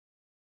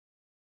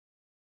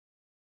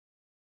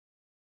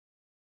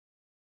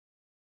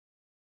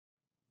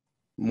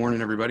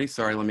Morning, everybody.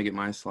 Sorry, let me get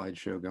my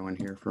slideshow going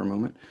here for a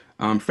moment.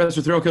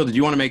 Professor Thrailkill, did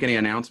you want to make any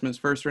announcements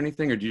first or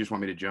anything, or do you just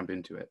want me to jump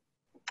into it?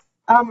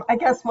 I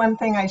guess one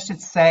thing I should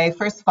say,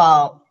 first of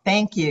all,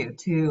 thank you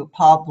to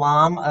Paul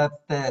Blom of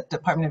the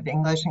Department of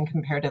English and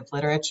Comparative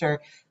Literature.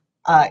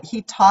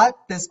 He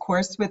taught this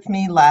course with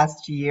me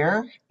last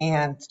year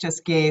and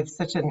just gave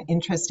such an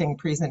interesting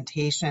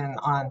presentation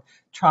on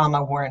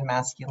trauma, war, and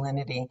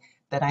masculinity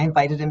that I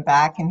invited him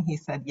back and he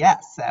said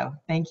yes. So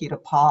thank you to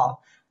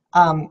Paul.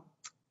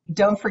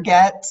 Don't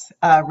forget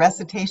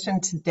recitation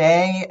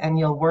today, and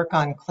you'll work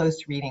on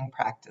close reading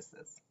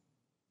practices.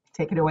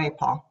 Take it away,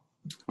 Paul.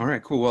 All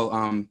right, cool.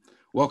 Well,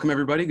 welcome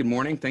everybody. Good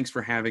morning. Thanks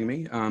for having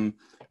me.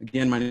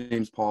 Again, my name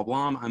is Paul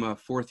Blom. I'm a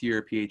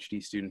fourth-year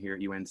PhD student here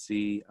at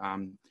UNC.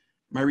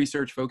 My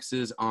research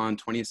focuses on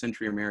 20th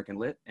century American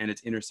lit and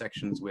its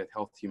intersections with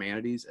health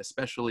humanities,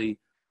 especially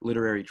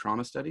literary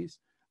trauma studies.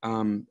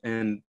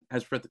 And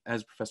as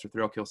Professor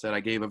Thrailkill said, I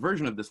gave a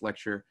version of this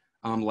lecture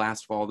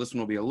last fall. This one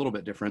will be a little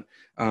bit different.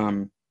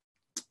 I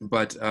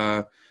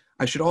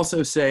should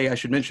also say, I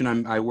should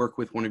mention I work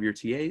with one of your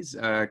TAs,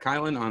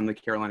 Kylan, on the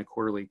Carolina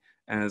Quarterly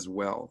as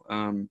well.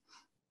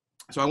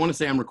 So I want to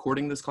say I'm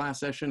recording this class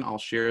session. I'll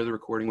share the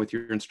recording with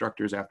your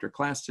instructors after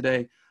class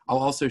today. I'll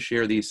also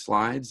share these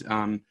slides.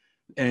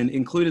 And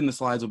included in the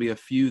slides will be a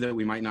few that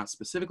we might not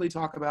specifically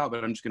talk about,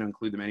 but I'm just going to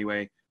include them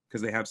anyway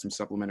because they have some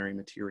supplementary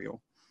material.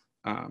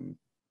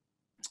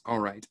 All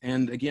right.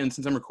 And again,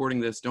 since I'm recording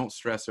this, don't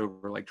stress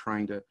over like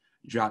trying to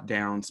jot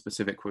down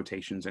specific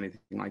quotations, anything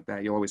like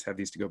that. You'll always have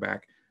these to go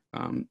back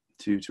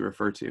to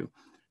refer to.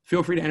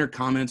 Feel free to enter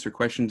comments or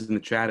questions in the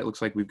chat. It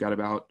looks like we've got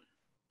about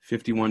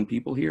 51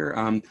 people here.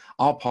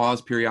 I'll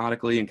pause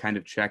periodically and kind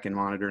of check and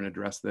monitor and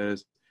address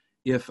those.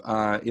 If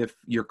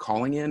you're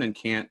calling in and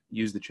can't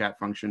use the chat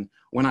function,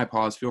 when I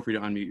pause, feel free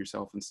to unmute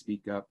yourself and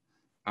speak up.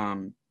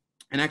 And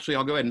actually,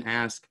 I'll go ahead and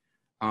ask,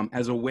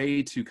 as a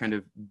way to kind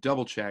of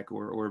double check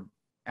or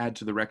add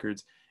to the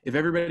records, if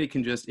everybody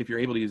can just, if you're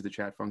able to use the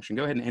chat function,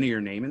 go ahead and enter your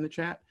name in the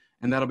chat,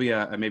 and that'll be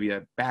maybe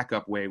a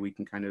backup way we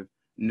can kind of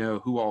know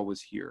who all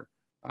was here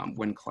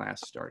when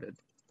class started.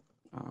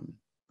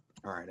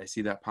 All right, I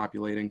see that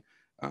populating.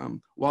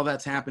 While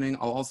that's happening,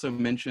 I'll also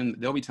mention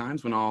there'll be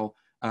times when I'll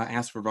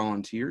ask for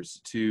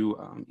volunteers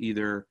to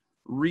either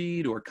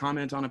read or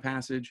comment on a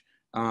passage.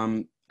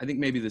 I think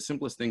maybe the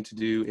simplest thing to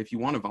do if you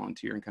want to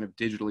volunteer and kind of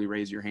digitally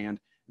raise your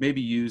hand,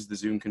 maybe use the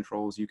Zoom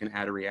controls. You can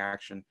add a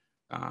reaction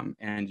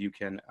and you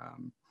can,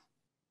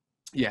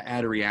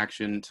 add a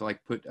reaction to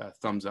like put a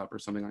thumbs up or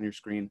something on your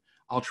screen.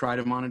 I'll try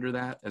to monitor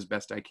that as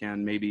best I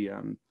can. Maybe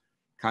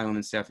Kylan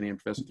and Stephanie and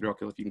Professor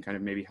Thrailkill, if you can kind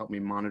of maybe help me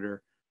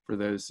monitor for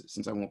those,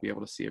 since I won't be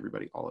able to see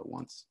everybody all at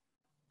once.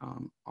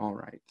 All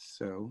right,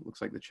 so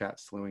looks like the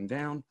chat's slowing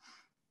down.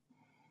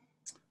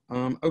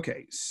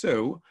 Okay,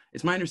 so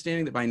it's my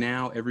understanding that by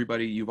now,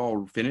 everybody, you've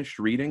all finished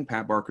reading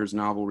Pat Barker's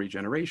novel,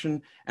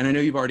 Regeneration, and I know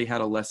you've already had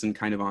a lesson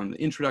kind of on the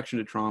introduction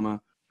to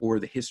trauma or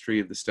the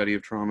history of the study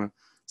of trauma.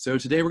 So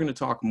today we're going to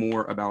talk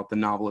more about the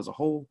novel as a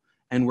whole,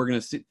 and we're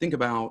going to think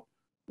about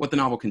what the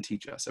novel can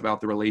teach us about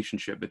the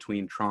relationship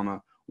between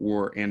trauma,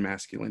 war, and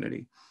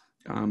masculinity.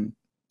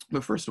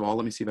 But first of all,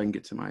 let me see if I can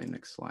get to my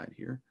next slide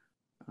here.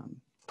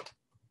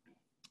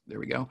 There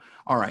we go.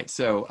 All right,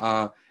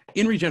 so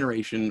in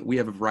Regeneration, we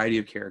have a variety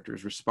of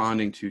characters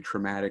responding to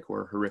traumatic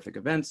or horrific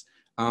events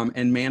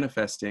and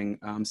manifesting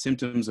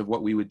symptoms of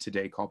what we would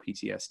today call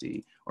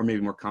PTSD, or maybe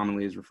more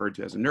commonly is referred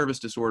to as a nervous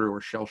disorder or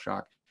shell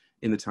shock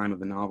in the time of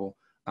the novel.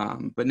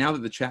 But now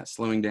that the chat's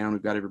slowing down,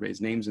 we've got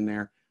everybody's names in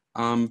there.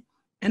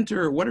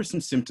 Enter, what are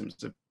some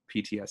symptoms of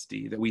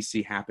PTSD that we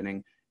see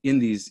happening in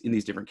these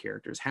different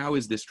characters? How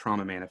is this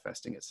trauma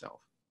manifesting itself?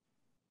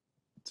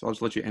 So I'll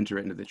just let you enter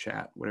it into the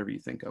chat, whatever you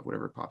think of,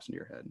 whatever pops into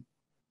your head.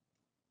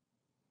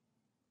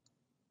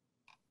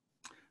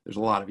 There's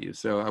a lot of you,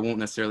 so I won't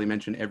necessarily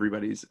mention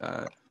everybody's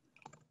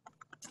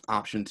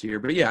options here.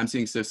 But yeah, I'm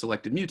seeing so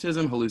selective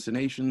mutism,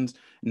 hallucinations,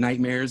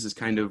 nightmares is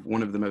kind of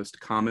one of the most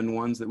common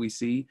ones that we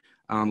see.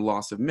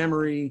 Loss of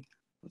memory.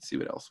 Let's see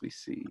what else we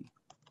see.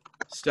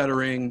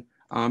 Stuttering.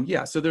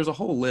 Yeah, so there's a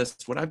whole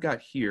list. What I've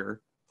got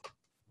here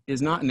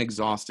is not an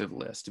exhaustive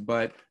list,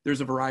 but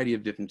there's a variety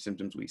of different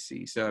symptoms we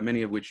see, so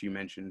many of which you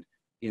mentioned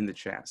in the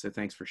chat, so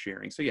thanks for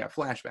sharing. So yeah,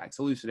 flashbacks,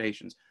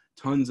 hallucinations,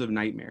 tons of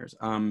nightmares,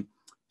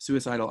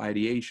 suicidal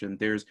ideation.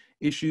 There's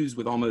issues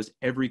with almost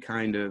every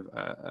kind of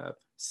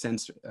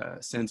sense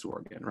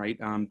organ, right?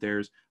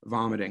 There's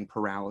vomiting,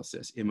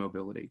 paralysis,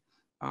 immobility.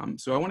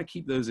 So I want to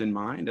keep those in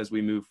mind as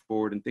we move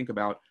forward and think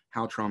about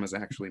how trauma is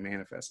actually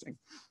manifesting.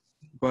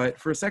 But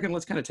for a second,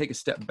 let's kind of take a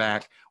step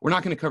back. We're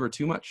not going to cover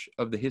too much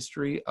of the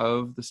history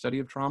of the study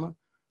of trauma,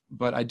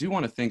 but I do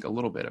want to think a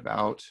little bit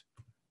about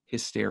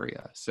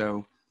hysteria.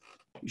 So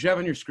you should have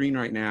on your screen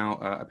right now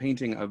a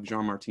painting of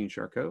Jean-Martin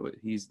Charcot.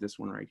 He's this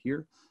one right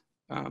here.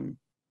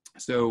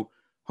 So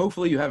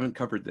hopefully you haven't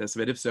covered this,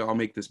 but if so, I'll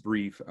make this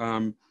brief.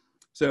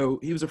 So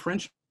he was a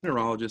French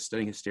neurologist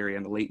studying hysteria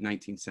in the late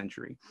 19th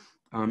century.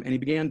 And he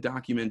began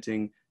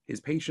documenting his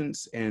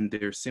patients and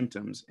their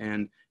symptoms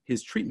and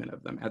his treatment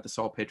of them at the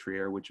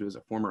Salpêtrière, which was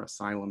a former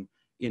asylum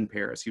in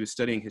Paris. He was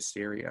studying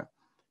hysteria.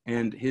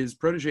 And his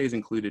proteges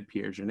included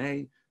Pierre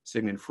Janet,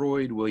 Sigmund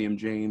Freud, William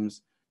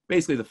James,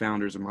 basically the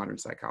founders of modern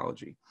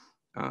psychology.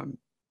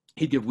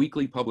 He'd give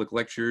weekly public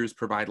lectures,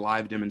 provide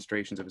live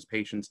demonstrations of his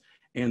patients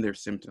and their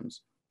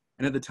symptoms.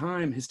 And at the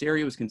time,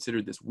 hysteria was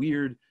considered this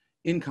weird,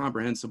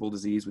 incomprehensible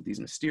disease with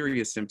these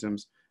mysterious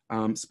symptoms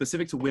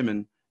specific to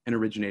women and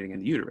originating in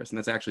the uterus. And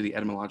that's actually the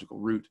etymological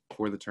root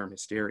for the term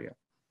hysteria.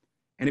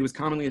 And it was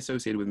commonly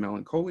associated with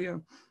melancholia,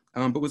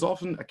 but was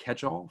often a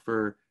catch-all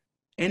for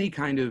any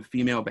kind of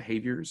female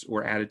behaviors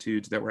or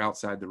attitudes that were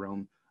outside the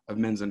realm of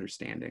men's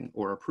understanding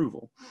or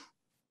approval.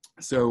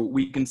 So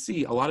we can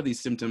see a lot of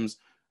these symptoms,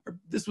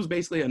 this was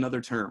basically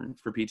another term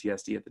for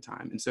PTSD at the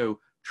time. And so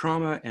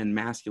trauma and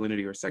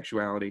masculinity or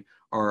sexuality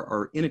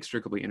are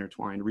inextricably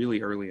intertwined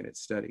really early in its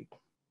study.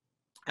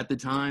 At the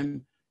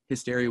time,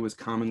 hysteria was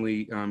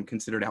commonly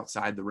considered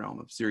outside the realm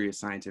of serious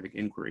scientific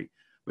inquiry.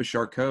 But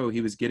Charcot,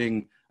 he was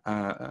getting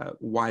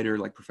wider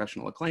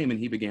professional acclaim, and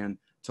he began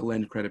to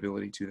lend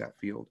credibility to that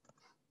field.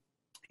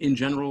 In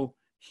general,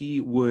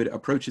 he would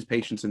approach his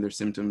patients and their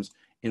symptoms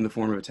in the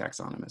form of a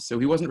taxonomist. So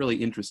he wasn't really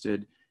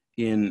interested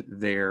in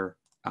their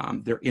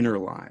inner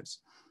lives.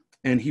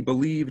 And he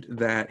believed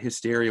that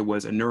hysteria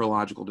was a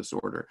neurological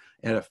disorder.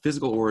 It had a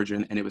physical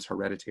origin and it was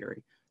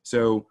hereditary.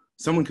 So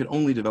someone could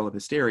only develop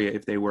hysteria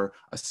if they were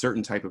a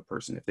certain type of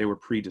person, if they were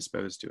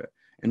predisposed to it.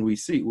 And we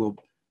see, well,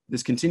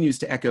 this continues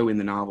to echo in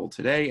the novel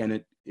today, and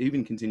it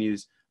even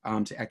continues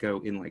to echo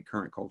in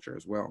current culture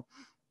as well.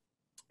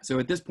 So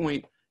at this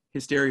point,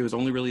 hysteria was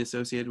only really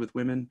associated with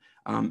women.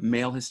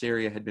 Male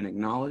hysteria had been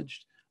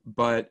acknowledged,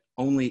 but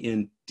only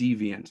in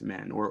deviant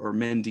men or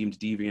men deemed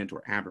deviant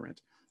or aberrant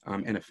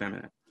and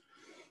effeminate.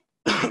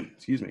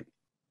 Excuse me.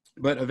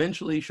 But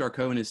eventually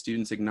Charcot and his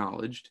students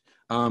acknowledged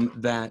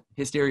that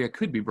hysteria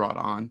could be brought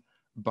on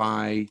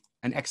by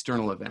an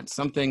external event,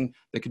 something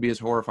that could be as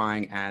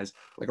horrifying as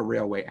a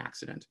railway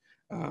accident.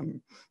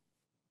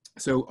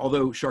 So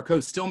although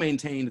Charcot still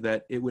maintained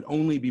that it would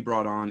only be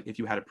brought on if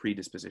you had a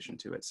predisposition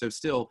to it. So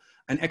still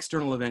an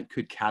external event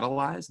could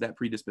catalyze that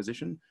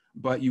predisposition,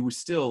 but you were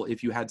still,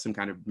 if you had some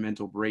kind of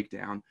mental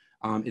breakdown,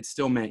 it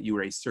still meant you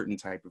were a certain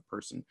type of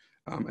person,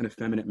 an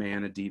effeminate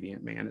man, a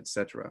deviant man,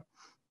 etc.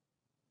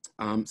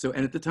 And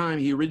at the time,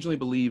 he originally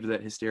believed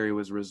that hysteria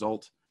was a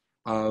result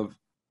of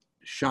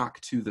shock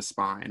to the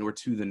spine or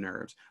to the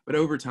nerves. But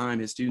over time,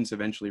 his students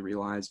eventually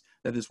realized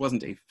that this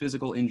wasn't a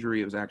physical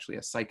injury, it was actually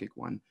a psychic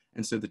one.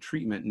 And so the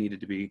treatment needed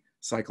to be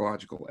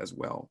psychological as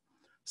well.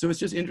 So it's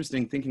just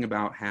interesting thinking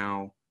about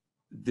how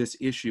this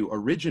issue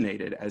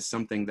originated as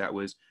something that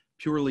was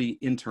purely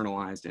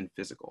internalized and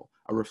physical,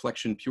 a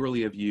reflection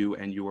purely of you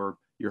and your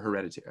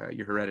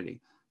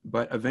heredity.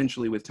 But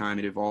eventually with time,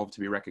 it evolved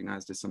to be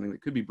recognized as something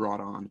that could be brought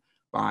on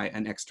by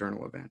an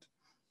external event.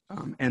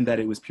 And that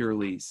it was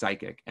purely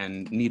psychic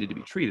and needed to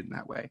be treated in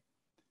that way.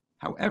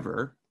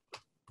 However,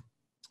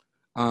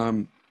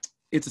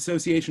 its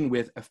association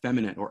with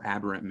effeminate or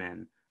aberrant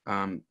men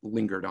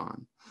lingered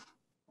on.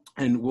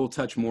 And we'll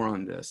touch more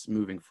on this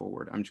moving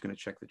forward. I'm just going to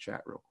check the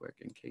chat real quick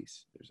in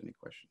case there's any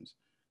questions.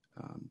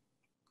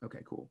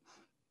 Okay, cool.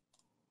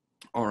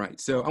 All right,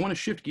 so I want to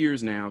shift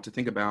gears now to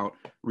think about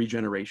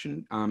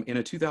regeneration. In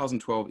a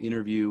 2012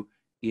 interview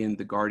in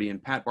The Guardian,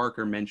 Pat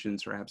Barker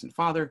mentions her absent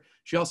father.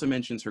 She also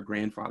mentions her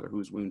grandfather who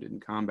was wounded in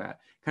combat,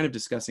 kind of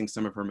discussing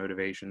some of her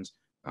motivations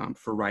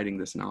for writing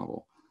this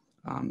novel.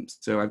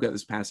 So I've got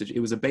this passage. It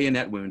was a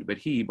bayonet wound, but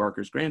he,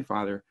 Barker's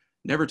grandfather,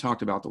 never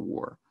talked about the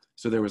war.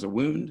 So there was a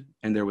wound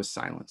and there was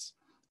silence.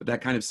 But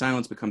that kind of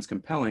silence becomes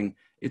compelling.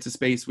 It's a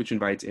space which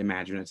invites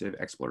imaginative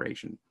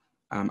exploration.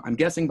 I'm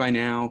guessing by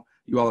now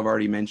you all have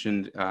already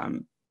mentioned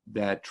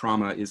that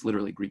trauma is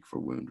literally Greek for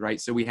wound, right?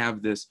 So we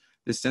have this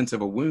sense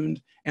of a wound,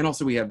 and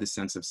also we have this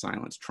sense of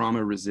silence.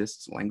 Trauma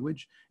resists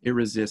language, it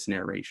resists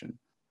narration.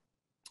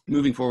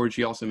 Moving forward,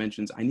 she also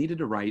mentions, I needed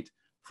to write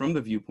from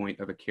the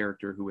viewpoint of a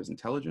character who was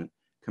intelligent,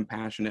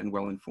 compassionate, and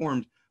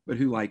well-informed, but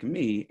who, like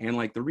me, and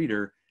like the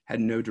reader, had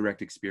no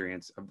direct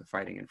experience of the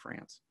fighting in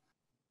France.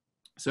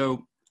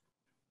 So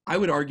I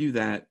would argue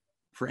that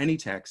for any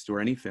text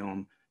or any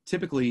film,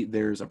 typically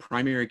there's a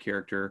primary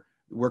character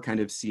we're kind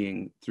of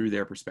seeing through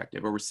their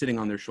perspective, or we're sitting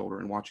on their shoulder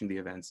and watching the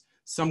events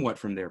somewhat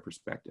from their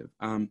perspective.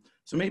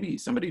 So maybe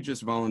somebody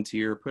just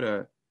volunteer, put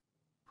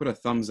a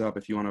thumbs up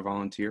if you want to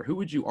volunteer. Who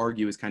would you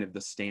argue is kind of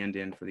the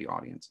stand-in for the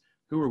audience?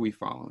 Who are we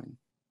following?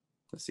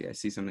 Let's see, I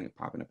see something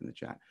popping up in the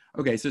chat.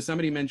 Okay, so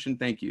somebody mentioned,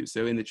 thank you.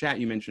 So in the chat,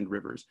 you mentioned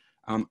Rivers.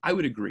 I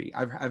would agree.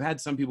 I've had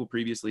some people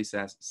previously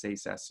say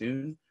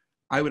Sassoon.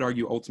 I would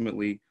argue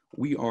ultimately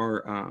we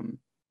are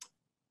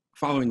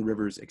following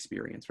Rivers'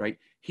 experience, right?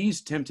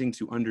 He's attempting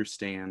to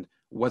understand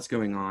what's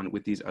going on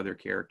with these other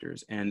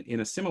characters. And in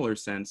a similar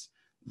sense,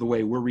 the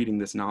way we're reading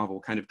this novel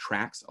kind of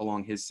tracks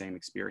along his same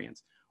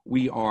experience.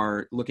 We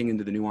are looking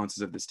into the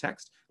nuances of this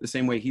text the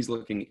same way he's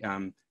looking,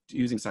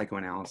 using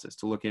psychoanalysis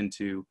to look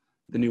into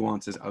the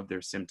nuances of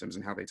their symptoms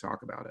and how they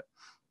talk about it.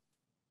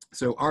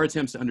 So our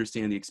attempts to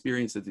understand the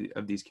experience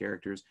of these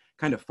characters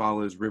kind of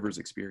follows Rivers'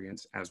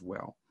 experience as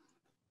well.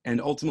 And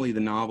ultimately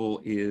the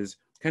novel is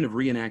kind of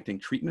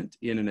reenacting treatment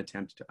in an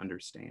attempt to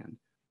understand.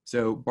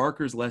 So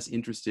Barker's less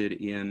interested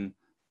in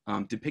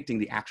depicting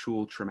the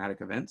actual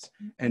traumatic events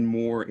and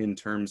more in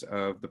terms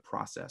of the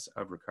process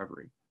of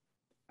recovery.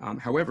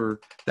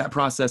 However, that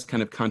process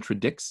kind of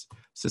contradicts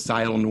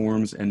societal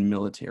norms and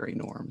military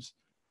norms.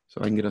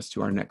 So I can get us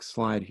to our next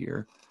slide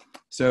here.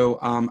 So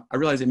I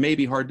realize it may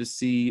be hard to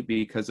see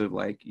because of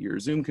like your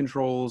Zoom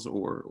controls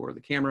or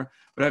the camera,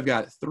 but I've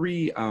got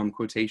three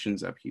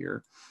quotations up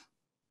here.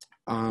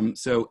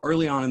 So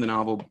early on in the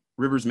novel,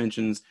 Rivers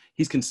mentions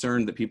he's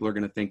concerned that people are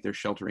going to think they're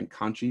sheltering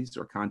conchies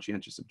or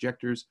conscientious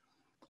objectors,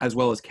 as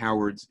well as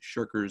cowards,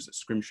 shirkers,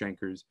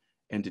 scrimshankers,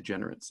 and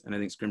degenerates. And I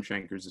think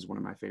scrimshankers is one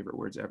of my favorite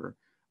words ever.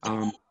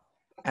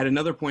 At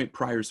another point,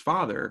 Pryor's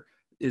father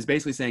is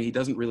basically saying he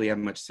doesn't really have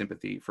much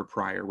sympathy for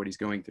Pryor, what he's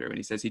going through. And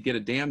he says he'd get a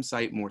damn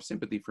sight more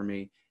sympathy for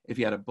me if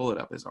he had a bullet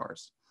up his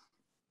arse.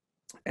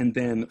 And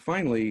then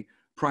finally,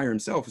 Pryor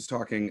himself is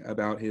talking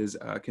about his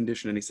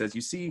condition. And he says,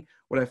 you see,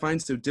 what I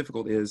find so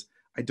difficult is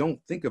I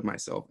don't think of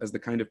myself as the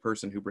kind of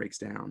person who breaks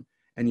down.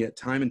 And yet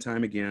time and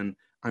time again,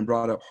 I'm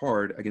brought up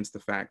hard against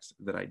the facts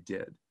that I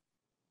did.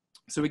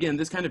 So again,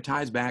 this kind of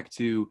ties back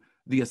to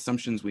the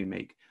assumptions we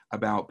make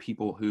about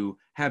people who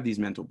have these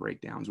mental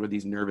breakdowns or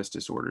these nervous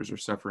disorders or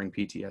suffering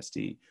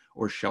PTSD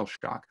or shell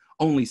shock.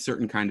 Only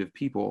certain kind of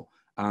people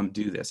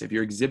do this. If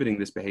you're exhibiting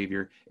this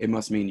behavior, it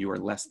must mean you are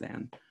less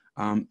than.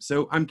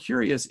 So I'm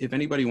curious if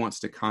anybody wants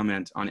to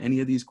comment on any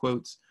of these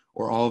quotes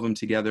or all of them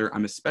together.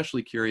 I'm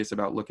especially curious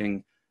about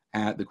looking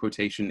at the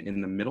quotation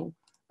in the middle.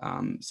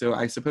 So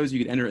I suppose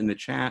you could enter it in the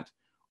chat,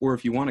 or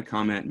if you want to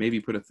comment, maybe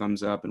put a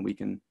thumbs up and you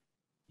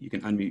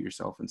can unmute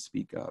yourself and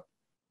speak up.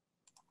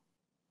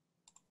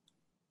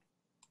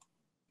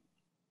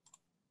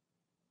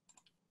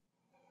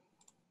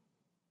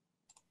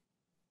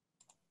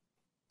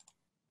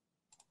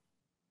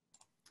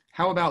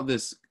 How about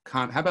this?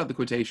 How about the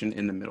quotation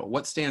in the middle?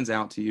 What stands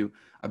out to you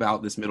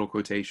about this middle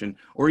quotation,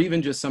 or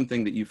even just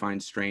something that you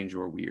find strange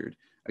or weird?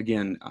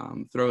 Again,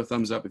 throw a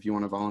thumbs up if you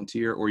want to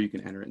volunteer, or you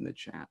can enter it in the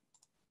chat.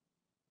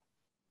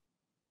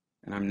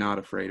 And I'm not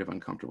afraid of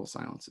uncomfortable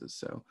silences.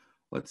 So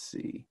let's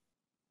see.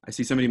 I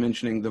see somebody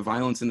mentioning the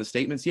violence in the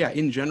statements. Yeah,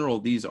 in general,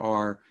 these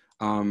are,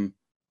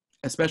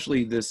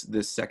 especially this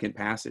second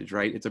passage,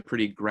 right? It's a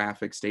pretty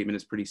graphic statement.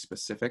 It's pretty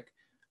specific.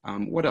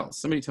 What else?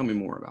 Somebody tell me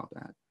more about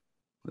that.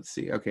 Let's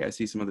see. Okay, I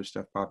see some other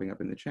stuff popping up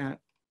in the chat.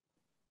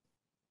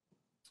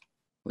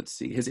 Let's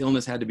see. His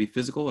illness had to be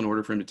physical in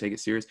order for him to take it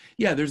serious.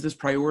 Yeah, there's this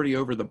priority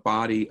over the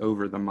body,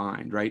 over the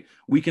mind, right?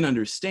 We can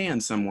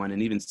understand someone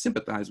and even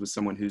sympathize with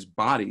someone whose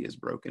body is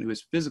broken, who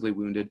is physically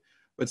wounded,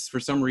 but for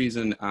some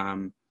reason,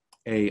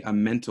 a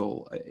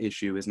mental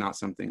issue is not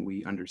something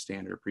we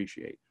understand or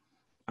appreciate.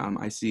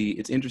 I see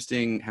it's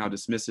interesting how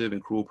dismissive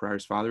and cruel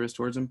Pryor's father is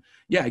towards him.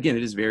 Yeah, again,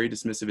 it is very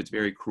dismissive. It's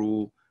very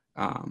cruel.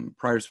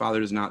 Pryor's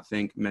father does not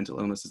think mental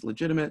illness is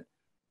legitimate,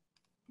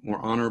 more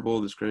honorable.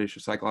 This creation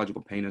of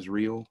psychological pain is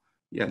real.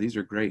 Yeah, these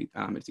are great.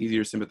 It's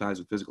easier to sympathize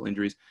with physical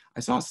injuries. I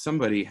saw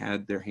somebody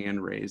had their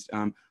hand raised.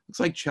 Looks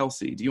like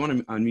Chelsea. Do you want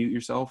to unmute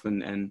yourself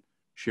and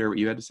share what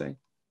you had to say?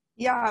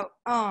 Yeah,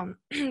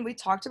 we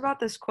talked about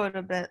this quote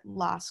a bit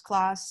last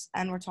class,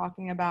 and we're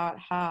talking about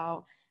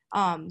how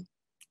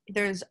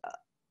there's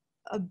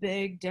a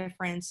big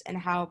difference in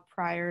how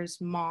Pryor's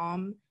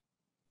mom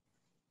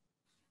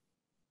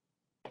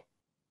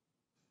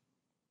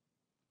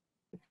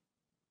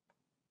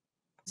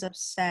is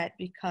upset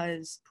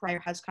because Pryor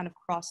has kind of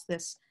crossed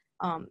this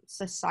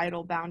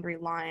societal boundary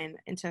line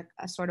into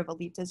a sort of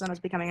elitism as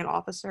becoming an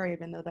officer,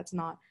 even though that's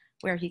not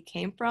where he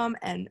came from.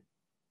 And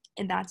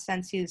in that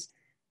sense, he's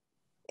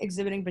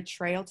exhibiting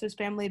betrayal to his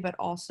family, but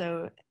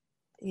also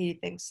he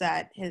thinks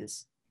that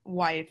his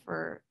wife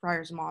or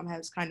Pryor's mom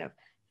has kind of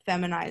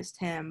feminized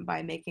him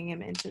by making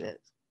him into this,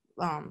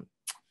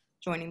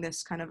 joining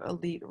this kind of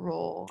elite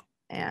role.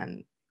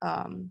 And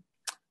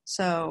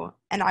so,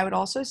 and I would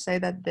also say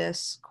that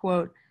this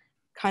quote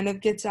kind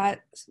of gets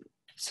at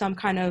some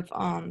kind of,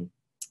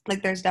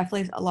 like there's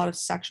definitely a lot of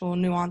sexual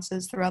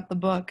nuances throughout the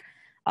book,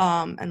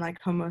 and like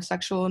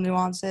homosexual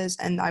nuances.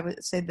 And I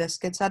would say this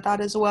gets at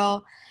that as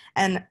well.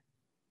 And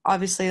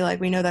obviously, like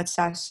we know that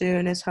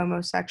Sassoon is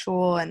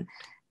homosexual, and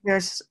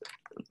there's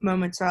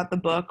moments throughout the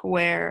book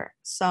where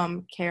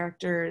some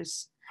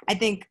characters, I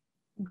think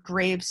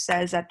Graves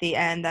says at the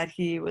end that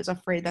he was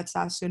afraid that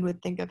Sassoon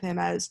would think of him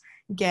as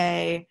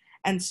gay.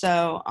 And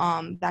so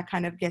that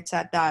kind of gets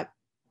at that,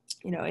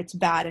 you know, it's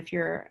bad if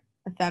you're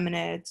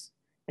effeminate,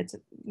 it's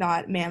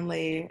not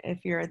manly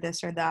if you're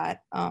this or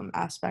that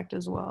aspect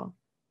as well.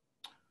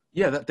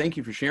 Yeah, thank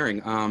you for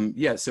sharing.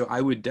 Yeah, so I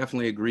would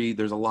definitely agree.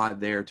 There's a lot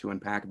there to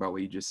unpack about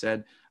what you just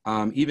said.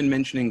 Even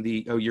mentioning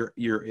the,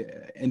 you're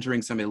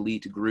entering some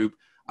elite group,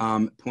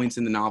 points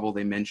in the novel,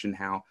 they mention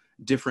how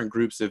different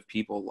groups of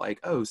people, like,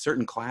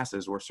 certain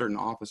classes or certain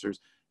officers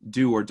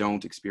do or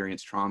don't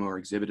experience trauma or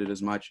exhibit it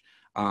as much.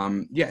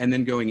 Yeah, and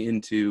then going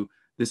into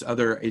this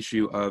other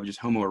issue of just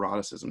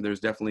homoeroticism, there's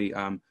definitely,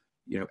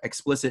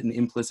 explicit and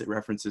implicit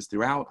references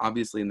throughout.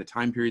 Obviously, in the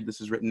time period this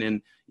is written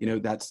in,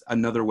 that's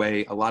another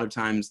way. A lot of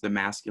times the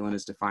masculine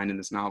is defined in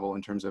this novel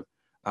in terms of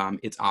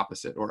its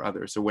opposite or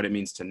other. So what it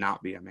means to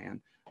not be a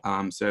man.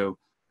 So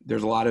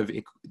there's a lot of,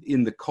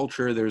 in the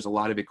culture, there's a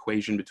lot of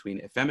equation between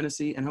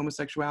effeminacy and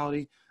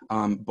homosexuality,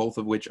 both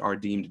of which are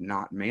deemed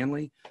not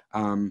manly.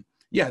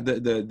 Yeah,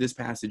 this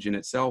passage in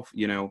itself,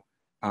 you know,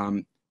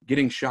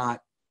 getting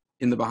shot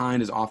in the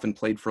behind is often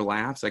played for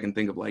laughs. I can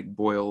think of like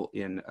Boyle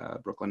in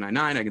Brooklyn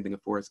Nine-Nine. I can think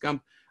of Forrest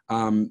Gump.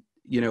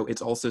 You know,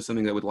 it's also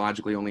something that would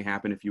logically only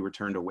happen if you were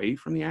turned away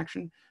from the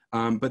action.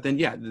 But then,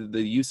 yeah,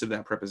 the use of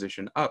that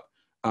preposition up,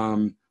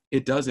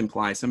 it does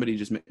imply, somebody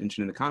just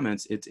mentioned in the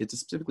comments, it's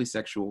specifically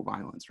sexual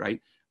violence,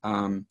 right?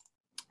 And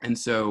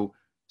so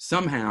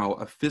somehow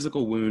a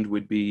physical wound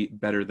would be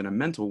better than a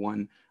mental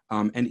one.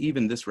 And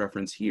even this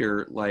reference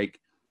here,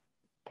 like,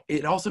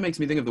 it also makes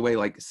me think of the way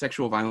like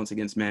sexual violence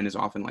against men is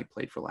often like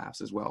played for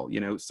laughs as well. You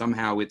know,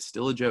 somehow it's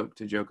still a joke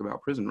to joke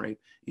about prison rape,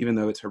 even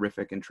though it's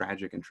horrific and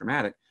tragic and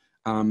traumatic.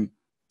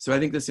 So I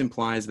think this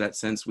implies that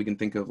sense we can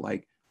think of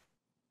like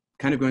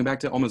kind of going back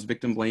to almost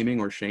victim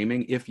blaming or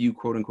shaming. If you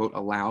quote unquote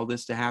allow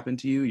this to happen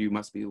to you, you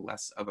must be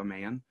less of a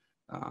man.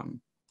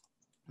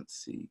 Let's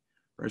see.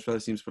 First brother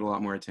seems to put a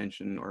lot more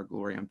attention or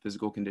glory on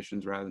physical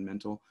conditions rather than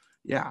mental.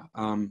 Yeah.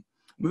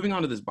 Moving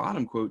on to this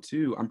bottom quote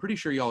too, I'm pretty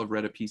sure y'all have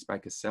read a piece by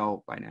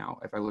Cassell by now,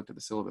 if I looked at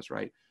the syllabus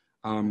right.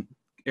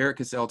 Eric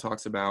Cassell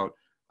talks about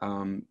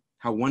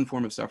how one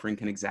form of suffering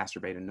can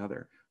exacerbate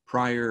another.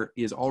 Pryor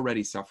is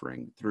already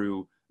suffering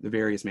through the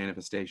various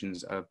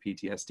manifestations of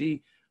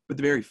PTSD, but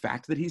the very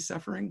fact that he's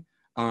suffering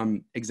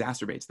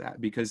exacerbates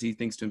that, because he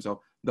thinks to himself,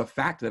 the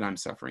fact that I'm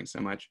suffering so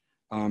much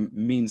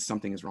means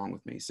something is wrong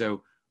with me.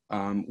 So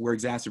we're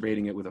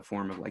exacerbating it with a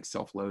form of like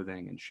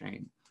self-loathing and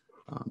shame.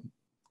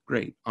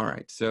 Great. All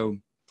right. So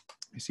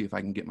let me see if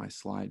I can get my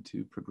slide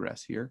to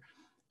progress here.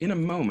 In a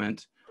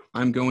moment,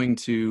 I'm going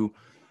to,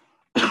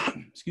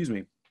 excuse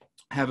me,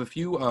 have a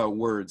few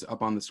words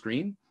up on the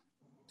screen.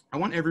 I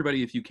want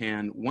everybody, if you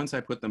can, once I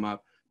put them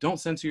up, don't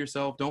censor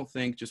yourself, don't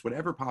think, just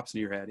whatever pops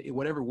into your head,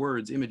 whatever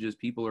words, images,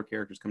 people, or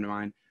characters come to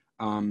mind.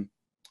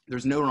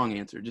 There's no wrong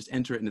answer. Just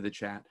enter it into the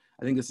chat.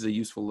 I think this is a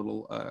useful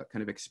little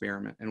kind of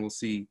experiment, and we'll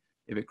see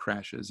if it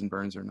crashes and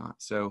burns or not.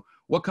 So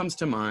what comes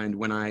to mind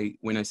when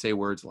I say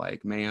words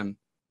like man,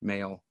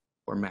 male,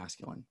 or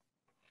masculine?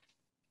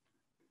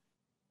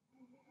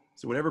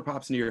 So whatever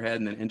pops into your head,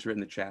 and then enter it in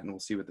the chat, and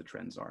we'll see what the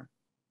trends are.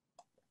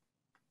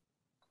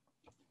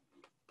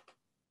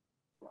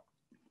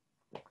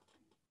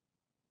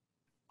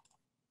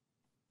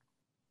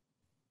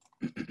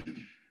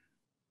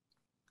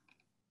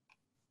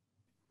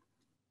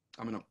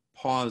 I'm going to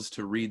pause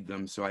to read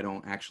them so I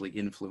don't actually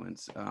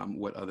influence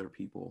what other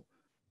people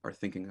are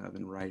thinking of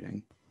and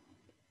writing.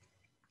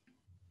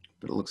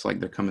 But it looks like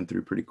they're coming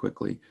through pretty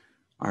quickly.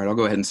 All right, I'll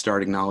go ahead and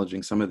start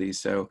acknowledging some of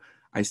these. So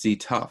I see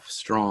tough,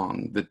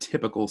 strong, the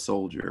typical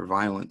soldier,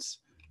 violence,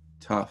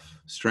 tough,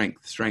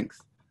 strength,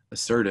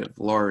 assertive,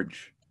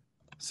 large,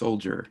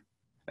 soldier.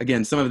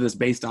 Again, some of this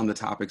based on the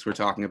topics we're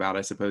talking about,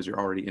 I suppose you're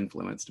already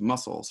influenced.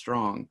 Muscle,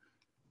 strong,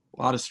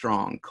 a lot of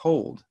strong,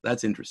 cold,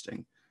 that's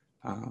interesting.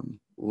 A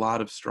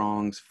lot of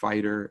strongs,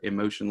 fighter,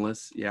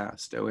 emotionless, yeah,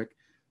 stoic.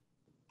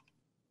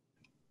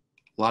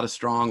 A lot of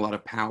strong, a lot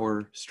of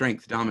power,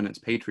 strength, dominance,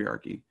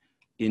 patriarchy,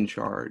 in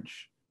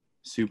charge,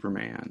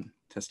 Superman,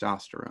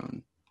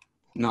 testosterone.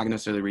 I'm not going to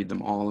necessarily read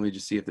them all. Let me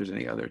just see if there's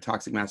any other.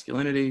 Toxic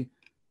masculinity,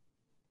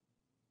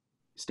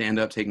 stand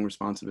up, taking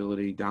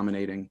responsibility,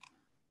 dominating,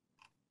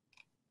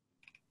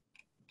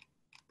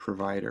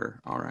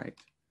 provider. All right.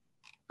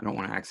 I don't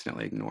want to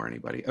accidentally ignore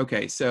anybody.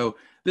 Okay, so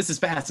this is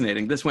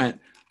fascinating. This went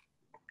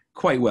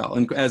quite well,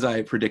 and as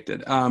I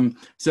predicted.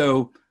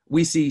 So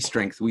we see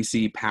strength, we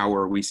see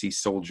power, we see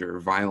soldier,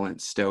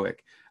 violent,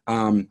 stoic.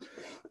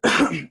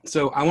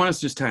 So I want us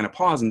to just kind of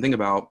pause and think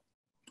about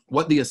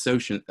what the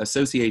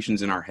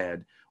associations in our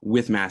head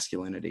with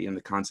masculinity and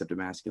the concept of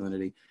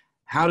masculinity,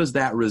 how does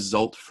that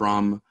result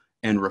from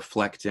and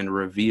reflect and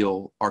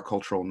reveal our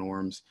cultural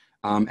norms?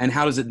 And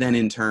how does it then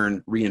in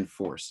turn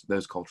reinforce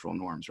those cultural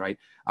norms, right?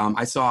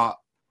 I saw,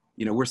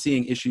 you know, we're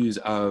seeing issues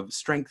of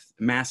strength,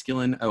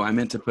 masculine. Oh, I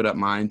meant to put up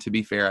mine. To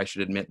be fair, I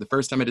should admit, the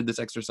first time I did this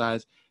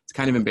exercise, it's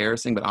kind of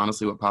embarrassing, but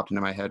honestly, what popped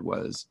into my head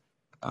was,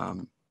 let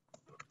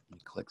me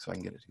click so I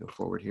can get it to go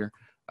forward here.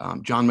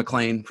 John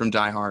McClane from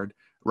Die Hard,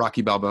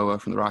 Rocky Balboa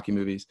from the Rocky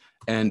movies,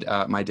 and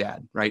my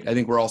dad, right? I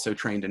think we're also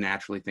trained to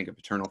naturally think of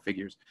paternal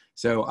figures.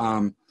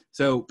 So,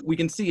 so we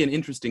can see an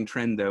interesting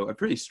trend, though, a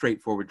pretty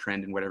straightforward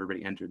trend in what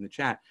everybody entered in the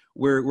chat.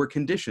 We're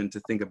conditioned to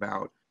think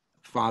about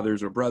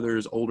fathers or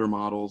brothers, older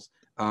models,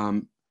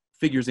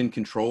 figures in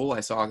control. I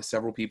saw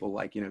several people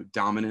like, you know,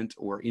 dominant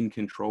or in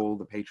control,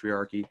 the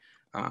patriarchy.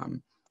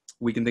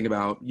 We can think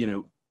about, you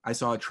know, I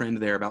saw a trend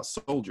there about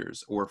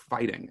soldiers or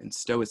fighting and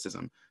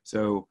stoicism.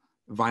 So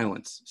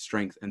violence,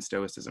 strength, and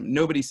stoicism.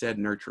 Nobody said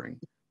nurturing.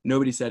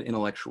 Nobody said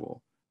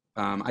intellectual.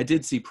 I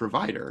did see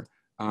provider,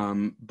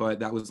 but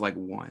that was like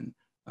one.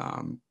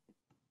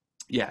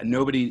 Yeah,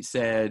 nobody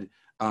said,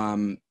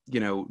 you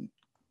know,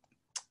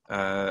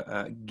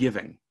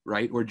 giving,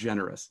 right, or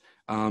generous.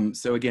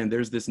 So again,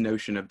 there's this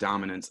notion of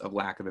dominance, of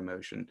lack of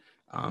emotion,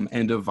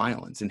 and of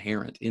violence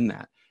inherent in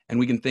that. And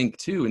we can think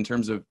too in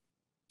terms of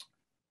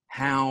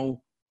how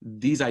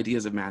these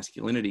ideas of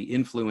masculinity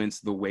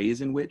influence the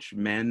ways in which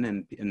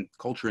men and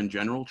culture in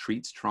general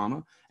treats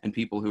trauma and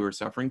people who are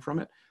suffering from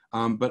it,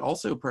 but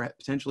also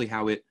potentially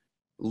how it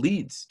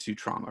leads to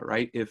trauma,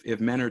 right? If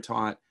men are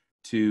taught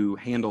to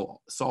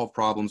solve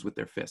problems with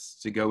their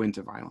fists, to go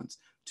into violence,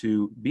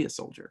 to be a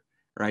soldier,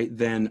 right,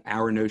 then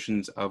our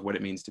notions of what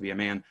it means to be a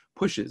man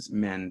pushes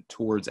men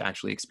towards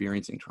actually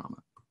experiencing trauma.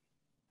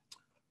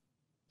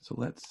 So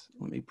let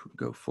me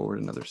go forward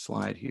another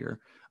slide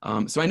here.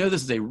 So I know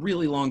this is a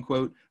really long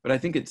quote, but I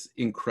think it's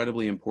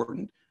incredibly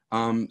important.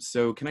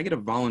 So can I get a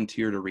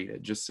volunteer to read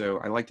it? Just so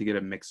I like to get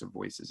a mix of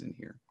voices in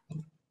here.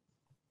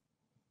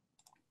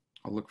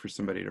 I'll look for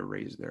somebody to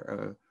raise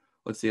their,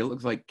 let's see, it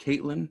looks like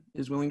Caitlin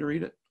is willing to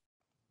read it.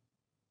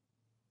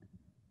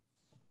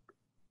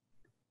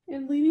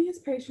 In leading his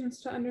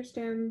patients to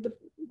understand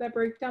that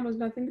breakdown was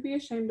nothing to be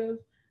ashamed of,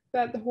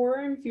 that the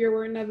horror and fear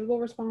were inevitable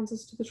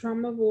responses to the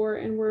trauma of war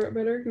and were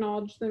better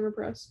acknowledged than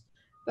repressed,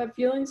 that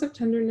feelings of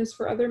tenderness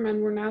for other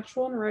men were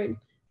natural and right,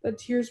 that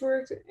tears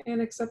were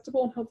an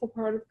acceptable and helpful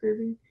part of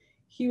grieving,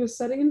 he was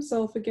setting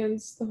himself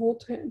against the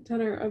whole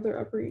tenor of their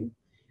upbringing.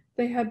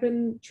 They had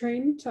been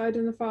trained to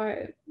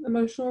identify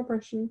emotional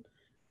repression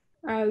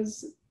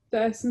as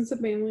the essence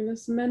of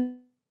manliness. Men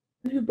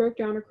who broke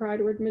down or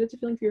cried or admitted to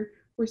feeling fear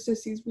were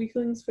sissies,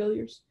 weaklings,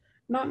 failures,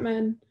 not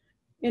men.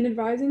 In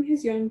advising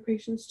his young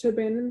patients to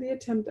abandon the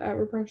attempt at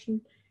repression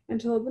and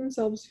to let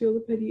themselves feel the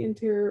pity and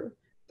terror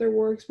their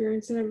war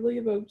experience inevitably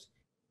evoked,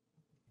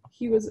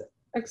 he was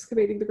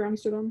excavating the ground he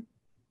stood on.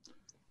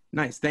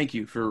 Nice, thank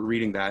you for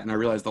reading that. And I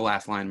realized the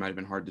last line might have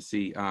been hard to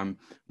see,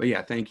 but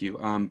yeah, thank you.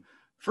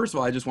 First of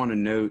all, I just want to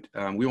note,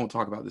 we won't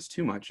talk about this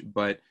too much,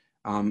 but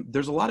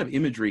there's a lot of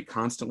imagery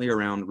constantly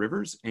around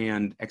rivers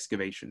and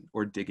excavation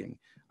or digging,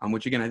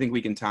 which again, I think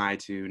we can tie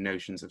to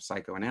notions of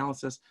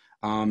psychoanalysis,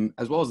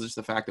 as well as just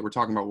the fact that we're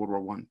talking about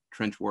World War I,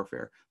 trench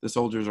warfare. The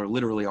soldiers are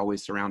literally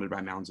always surrounded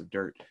by mounds of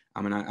dirt.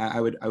 And I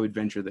would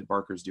venture that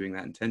Barker's doing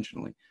that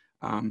intentionally.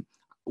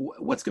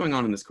 What's going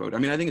on in this quote? I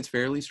mean, I think it's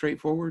fairly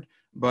straightforward,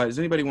 but does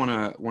anybody want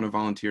to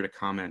volunteer to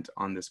comment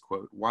on this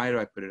quote? Why do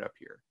I put it up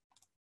here?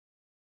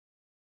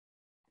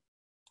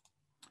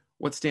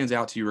 What stands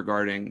out to you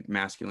regarding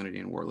masculinity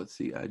in war? Let's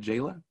see,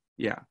 Jayla?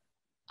 Yeah.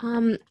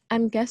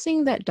 I'm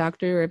guessing that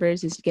Dr.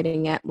 Rivers is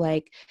getting at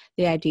like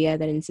the idea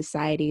that in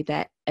society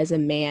that as a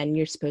man,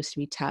 you're supposed to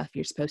be tough,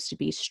 you're supposed to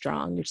be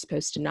strong, you're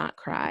supposed to not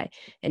cry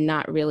and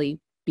not really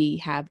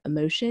have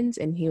emotions.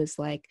 And he was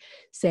like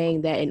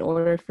saying that in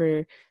order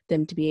for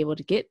them to be able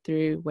to get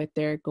through what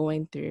they're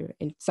going through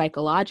and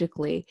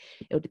psychologically,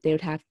 they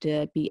would have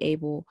to be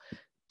able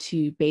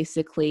to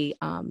basically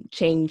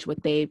change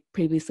what they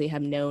previously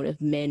have known of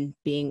men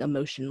being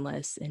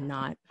emotionless and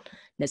not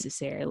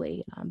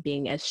necessarily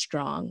being as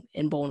strong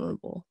and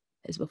vulnerable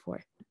as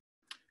before.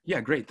 Yeah,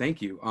 great,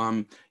 thank you.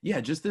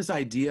 Yeah, just this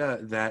idea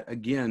that,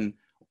 again,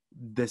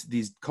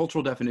 these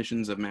cultural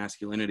definitions of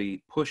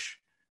masculinity push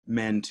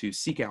men to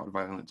seek out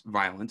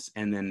violence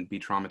and then be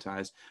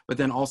traumatized, but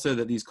then also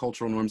that these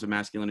cultural norms of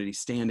masculinity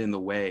stand in the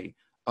way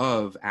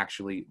of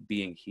actually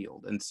being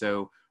healed. And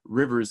so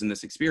Rivers in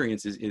this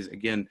experience is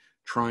again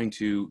having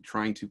to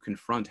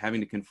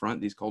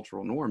confront these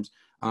cultural norms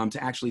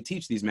to actually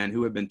teach these men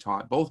who have been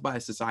taught both by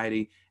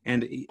society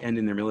and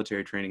in their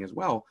military training as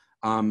well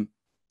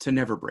to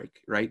never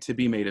break, right? To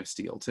be made of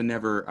steel, to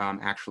never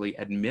actually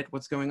admit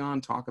what's going on,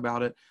 talk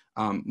about it,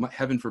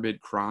 heaven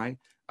forbid, cry.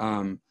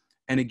 And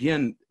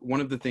again,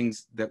 one of the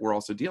things that we're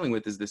also dealing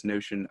with is this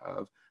notion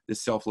of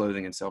this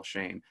self-loathing and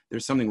self-shame.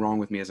 There's something wrong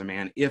with me as a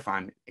man if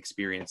I'm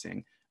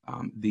experiencing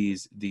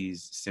these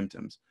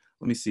symptoms.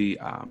 Let me see.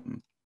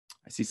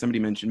 I see somebody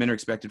mentioned men are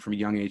expected from a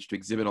young age to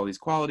exhibit all these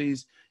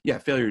qualities. Yeah,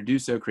 failure to do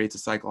so creates a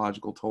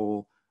psychological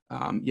toll.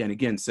 Yeah, and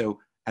again, so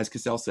as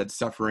Cassell said,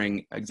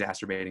 suffering,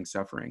 exacerbating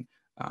suffering.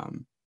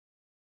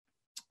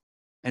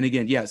 And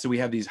again, yeah, so we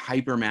have these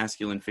hyper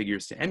masculine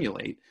figures to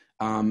emulate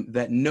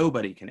that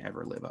nobody can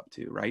ever live up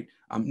to, right?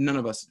 None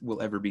of us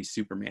will ever be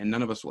Superman.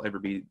 None of us will ever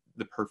be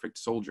the perfect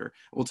soldier.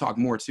 We'll talk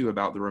more too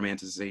about the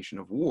romanticization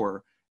of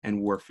war and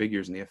war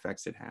figures and the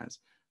effects it has.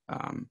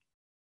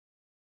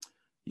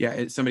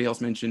 Yeah, somebody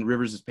else mentioned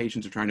Rivers'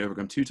 patients are trying to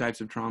overcome two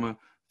types of trauma: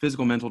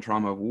 physical, mental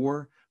trauma of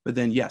war, but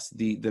then yes,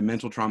 the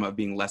mental trauma of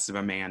being less of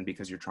a man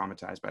because you're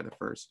traumatized by the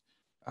first.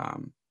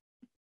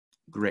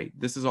 Great,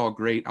 this is all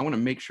great. I want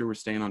to make sure we're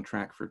staying on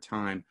track for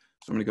time,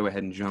 so I'm going to go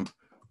ahead and jump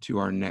to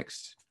our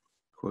next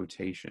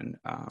quotation.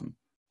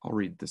 I'll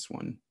read this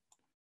one.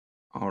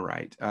 All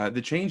right.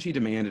 The change he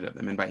demanded of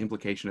them, and by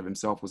implication of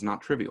himself, was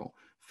not trivial.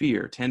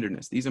 Fear,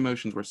 tenderness, these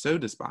emotions were so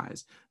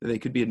despised that they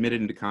could be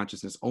admitted into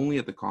consciousness only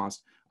at the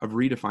cost of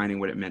redefining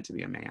what it meant to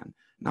be a man.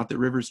 Not that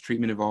Rivers'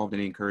 treatment involved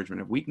any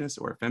encouragement of weakness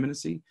or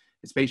effeminacy.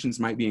 His patients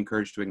might be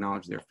encouraged to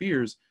acknowledge their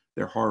fears,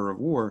 their horror of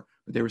war,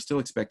 but they were still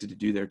expected to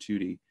do their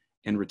duty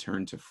and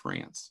return to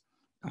France.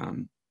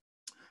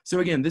 So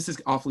again, this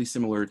is awfully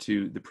similar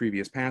to the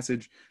previous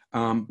passage,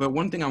 but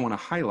one thing I want to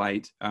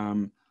highlight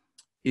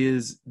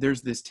is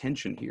there's this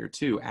tension here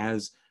too.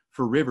 As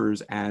for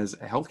Rivers as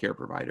a healthcare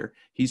provider,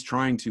 he's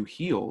trying to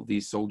heal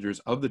these soldiers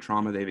of the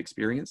trauma they've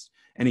experienced,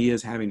 and he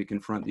is having to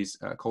confront these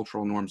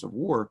cultural norms of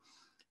war,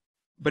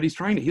 but he's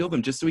trying to heal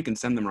them just so he can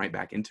send them right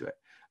back into it.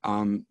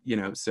 You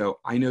know, so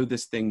I know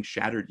this thing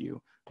shattered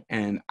you,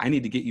 and I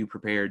need to get you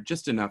prepared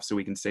just enough so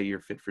we can say you're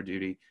fit for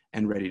duty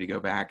and ready to go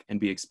back and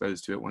be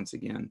exposed to it once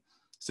again.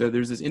 So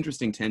there's this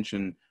interesting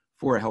tension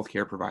for a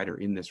healthcare provider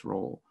in this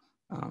role.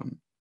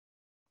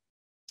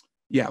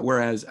 Yeah,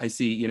 whereas I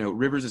see, you know,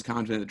 Rivers is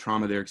confident the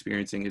trauma they're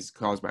experiencing is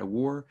caused by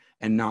war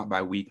and not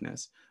by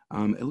weakness.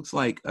 It looks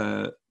like,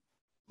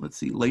 let's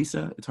see,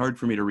 Lisa, it's hard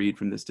for me to read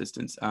from this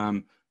distance.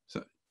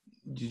 So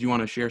did you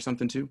want to share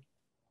something too?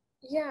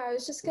 Yeah, I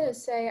was just going to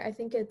say, I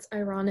think it's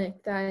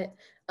ironic that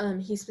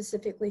he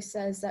specifically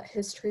says that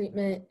his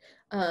treatment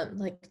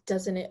like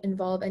doesn't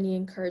involve any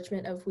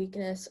encouragement of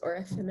weakness or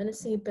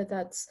effeminacy, but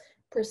that's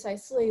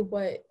precisely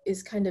what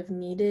is kind of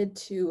needed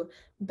to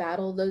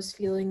battle those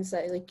feelings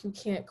that like you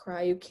can't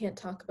cry, you can't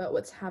talk about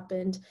what's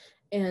happened,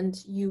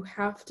 and you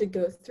have to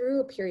go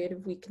through a period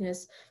of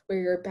weakness where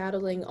you're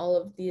battling all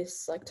of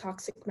this like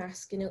toxic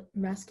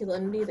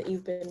masculinity that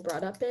you've been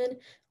brought up in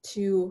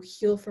to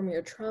heal from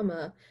your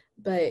trauma.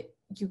 But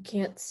you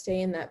can't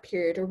stay in that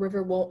period, or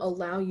River won't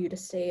allow you to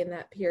stay in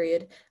that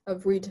period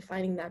of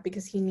redefining that,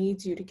 because he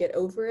needs you to get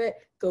over it,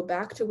 go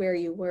back to where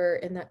you were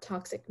in that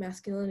toxic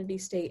masculinity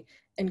state,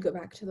 and go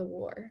back to the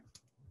war.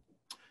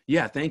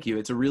 Yeah, thank you.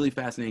 It's a really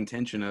fascinating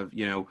tension of,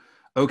 you know,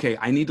 okay,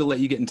 I need to let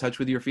you get in touch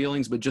with your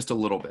feelings, but just a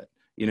little bit.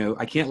 You know,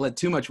 I can't let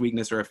too much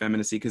weakness or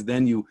effeminacy, because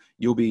then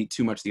you'll be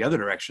too much the other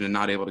direction and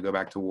not able to go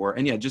back to war.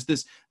 And yeah, just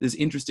this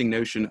interesting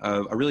notion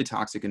of a really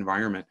toxic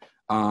environment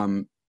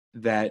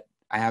that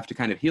I have to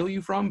kind of heal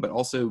you from, but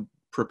also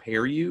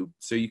prepare you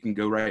so you can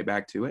go right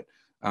back to it.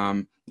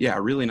 Yeah,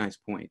 a really nice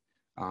point.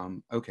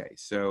 Okay,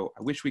 so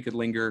I wish we could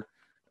linger,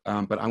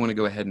 but I want to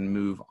go ahead and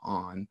move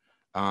on.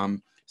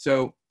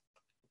 So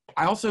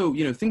I also,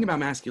 you know, thinking about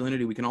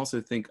masculinity, we can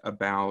also think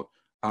about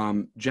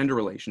gender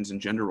relations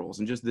and gender roles,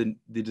 and just the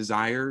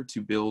desire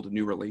to build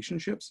new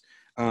relationships,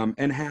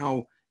 and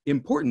how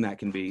important that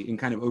can be in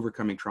kind of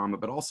overcoming trauma,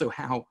 but also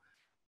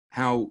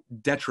how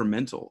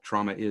detrimental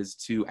trauma is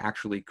to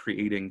actually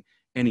creating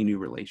any new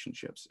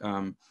relationships,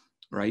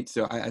 right?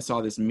 So I saw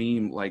this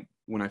meme like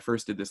when I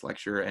first did this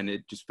lecture, and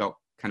it just felt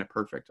kind of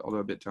perfect, although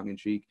a bit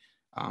tongue-in-cheek.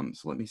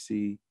 So let me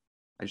see.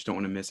 I just don't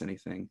want to miss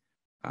anything.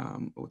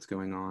 What's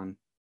going on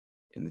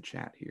in the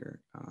chat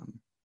here?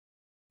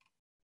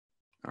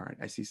 All right,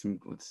 I see some,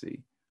 let's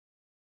see.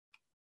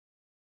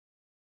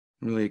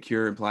 Really, a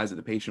cure implies that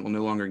the patient will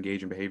no longer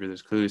engage in behavior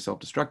that's clearly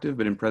self-destructive,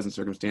 but in present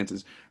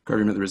circumstances,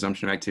 government the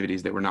resumption of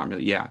activities that were not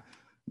really, yeah,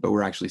 but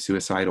were actually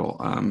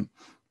suicidal.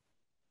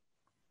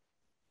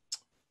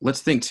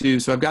 Let's think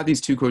too. So I've got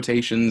these two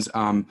quotations.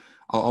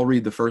 I'll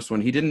read the first one.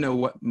 He didn't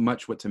know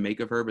much what to make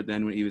of her, but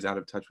then when he was out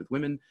of touch with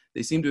women,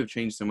 they seem to have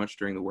changed so much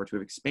during the war to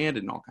have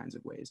expanded in all kinds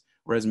of ways,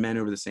 whereas men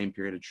over the same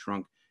period had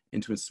shrunk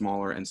into a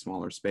smaller and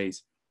smaller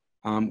space.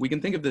 We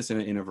can think of this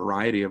in a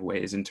variety of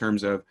ways in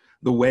terms of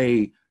the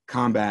way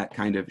combat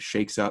kind of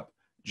shakes up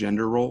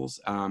gender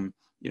roles.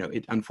 You know,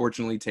 it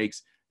unfortunately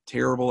takes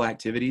terrible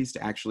activities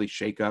to actually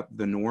shake up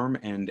the norm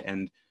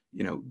and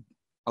you know,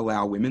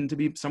 allow women to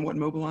be somewhat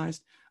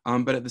mobilized.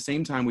 But at the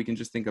same time, we can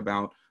just think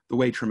about the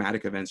way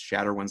traumatic events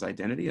shatter one's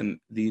identity and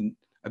the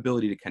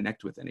ability to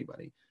connect with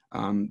anybody.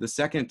 The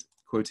second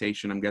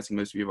quotation, I'm guessing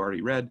most of you have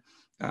already read,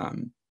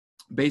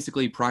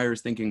 basically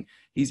Pryor's thinking,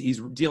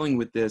 he's dealing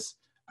with this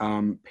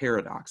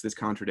paradox, this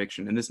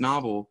contradiction. And this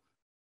novel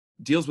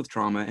deals with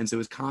trauma, and so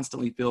is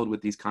constantly filled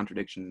with these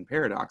contradictions and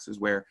paradoxes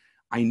where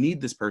I need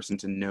this person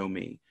to know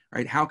me,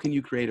 right? How can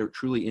you create a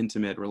truly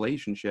intimate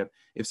relationship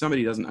if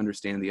somebody doesn't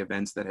understand the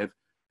events that have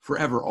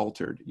forever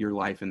altered your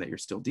life and that you're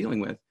still dealing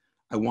with?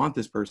 I want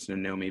this person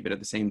to know me, but at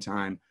the same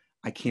time,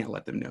 I can't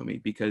let them know me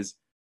because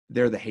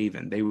they're the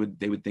haven. They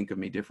would think of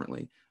me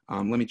differently.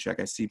 Let me check.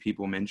 I see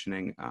people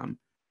mentioning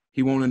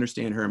he won't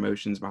understand her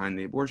emotions behind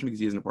the abortion because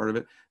he isn't a part of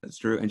it. That's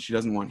true. And she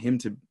doesn't want him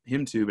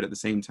to, but at the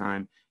same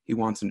time, he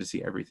wants him to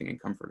see everything and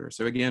comfort her.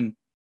 So again,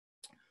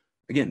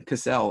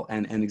 Cassell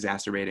and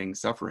exacerbating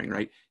suffering,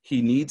 right?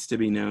 He needs to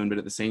be known, but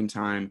at the same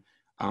time,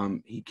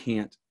 he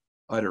can't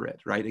utter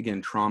it, right?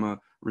 Again, trauma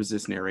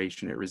resists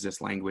narration, it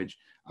resists language,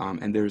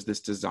 and there's this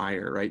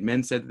desire, right?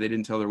 Men said that they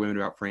didn't tell their women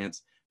about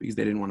France because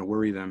they didn't want to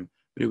worry them,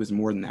 but it was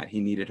more than that.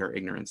 He needed her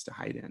ignorance to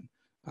hide in.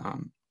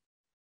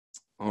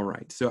 All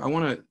right, so I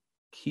want to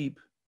keep,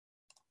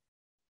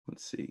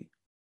 let's see.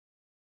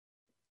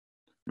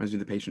 Reminds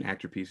me of the patient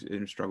actor piece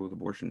in struggle with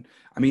abortion.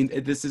 I mean,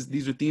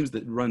 these are themes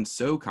that run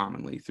so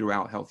commonly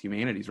throughout health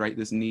humanities, right?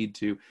 This need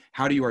to,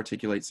 how do you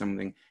articulate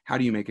something? How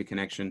do you make a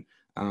connection?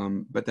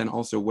 But then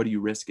also, what do you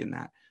risk in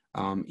that?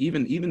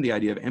 Even the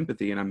idea of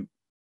empathy, and I'm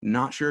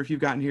not sure if you've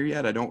gotten here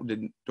yet. I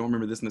don't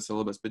remember this in the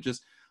syllabus, but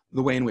just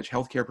the way in which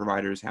healthcare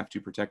providers have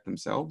to protect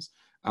themselves.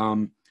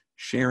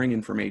 Sharing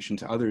information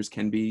to others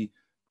can be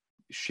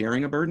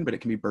sharing a burden, but it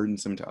can be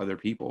burdensome to other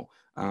people.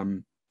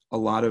 A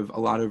lot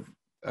of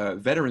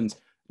veterans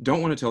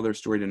don't want to tell their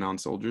story to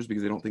non-soldiers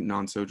because they don't think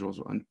non-soldiers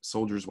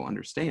will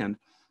understand.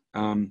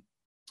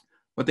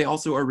 but they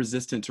also are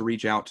resistant to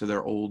reach out to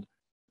their old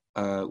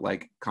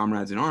like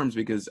comrades in arms,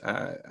 because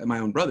my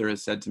own brother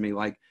has said to me,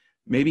 like,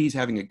 maybe he's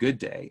having a good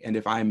day, and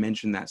if I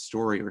mention that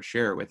story or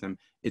share it with him,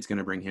 it's going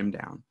to bring him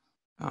down.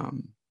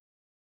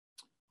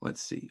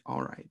 Let's see.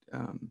 All right.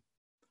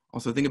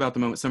 Also, think about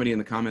the moment, somebody in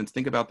the comments,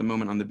 think about the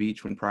moment on the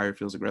beach when Pryor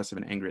feels aggressive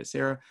and angry at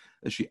Sarah,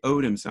 that she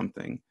owed him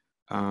something,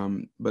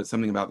 but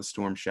something about the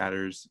storm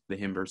shatters the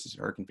him versus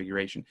her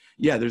configuration.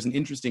 Yeah, there's an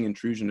interesting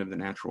intrusion of the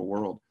natural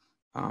world.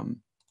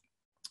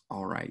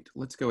 All right,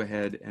 let's go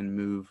ahead and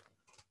move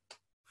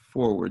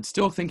forward.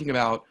 Still thinking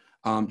about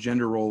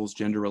gender roles,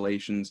 gender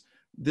relations.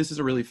 This is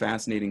a really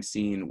fascinating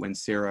scene when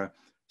Sarah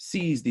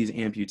sees these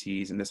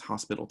amputees in this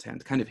hospital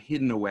tent, kind of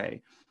hidden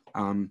away.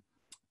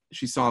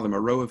 She saw them, a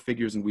row of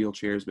figures in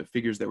wheelchairs, but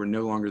figures that were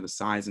no longer the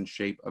size and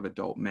shape of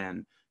adult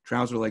men.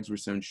 Trouser legs were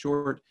sewn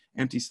short,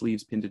 empty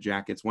sleeves pinned to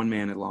jackets. One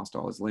man had lost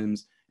all his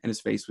limbs, and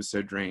his face was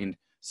so drained,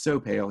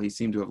 so pale, he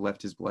seemed to have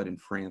left his blood in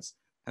France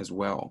as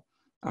well.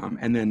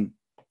 And then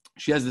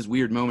she has this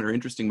weird moment, or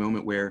interesting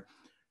moment, where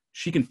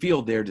she can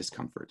feel their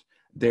discomfort.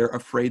 They're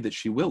afraid that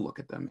she will look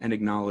at them and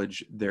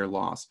acknowledge their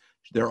loss.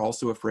 They're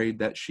also afraid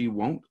that she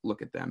won't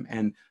look at them,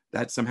 and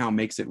that somehow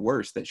makes it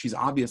worse, that she's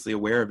obviously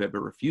aware of it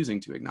but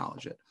refusing to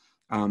acknowledge it.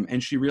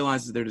 And she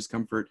realizes their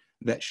discomfort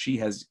that she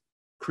has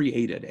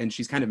created, and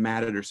she's kind of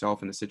mad at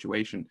herself in the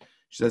situation.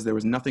 She says there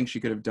was nothing she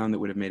could have done that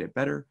would have made it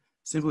better,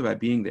 simply by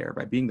being there,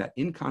 by being that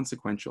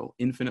inconsequential,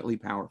 infinitely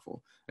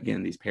powerful,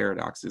 again, these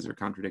paradoxes or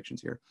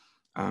contradictions here,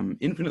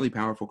 infinitely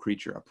powerful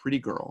creature, a pretty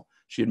girl.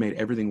 She had made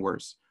everything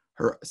worse.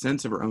 Her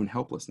sense of her own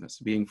helplessness,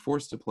 being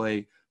forced to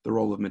play the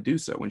role of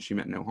Medusa when she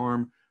meant no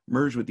harm,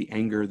 merged with the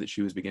anger that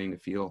she was beginning to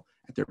feel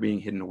at their being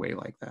hidden away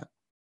like that.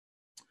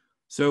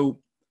 So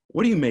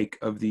what do you make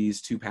of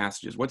these two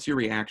passages? What's your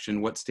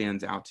reaction? What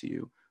stands out to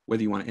you?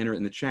 Whether you want to enter it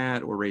in the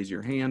chat or raise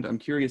your hand, I'm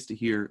curious to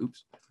hear,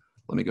 oops,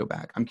 let me go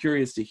back. I'm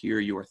curious to hear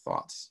your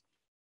thoughts,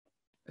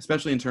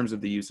 especially in terms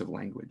of the use of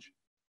language.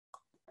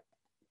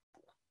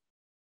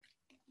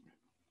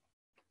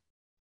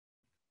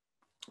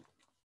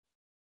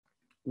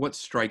 What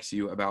strikes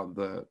you about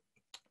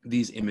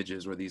these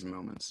images or these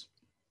moments?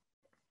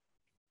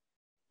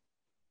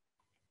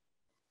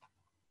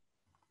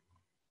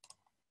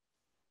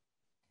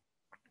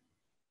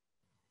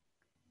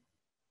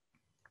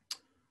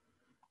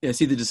 Yeah,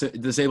 see, the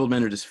disabled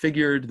men are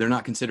disfigured. They're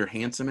not considered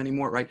handsome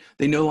anymore, right?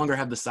 They no longer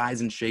have the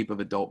size and shape of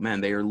adult men.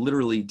 They are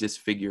literally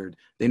disfigured.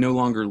 They no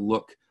longer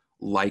look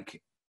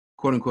like,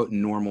 quote unquote,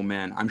 normal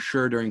men. I'm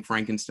sure during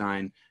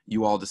Frankenstein,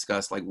 you all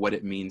discussed like what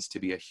it means to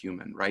be a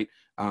human, right?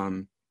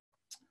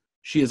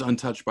 She is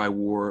untouched by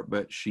war,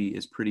 but she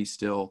is pretty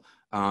still.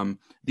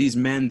 These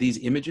men, these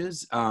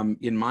images,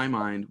 in my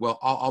mind, well,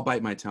 I'll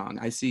bite my tongue.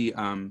 I see,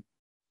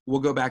 we'll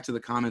go back to the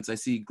comments. I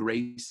see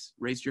Grace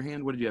raised your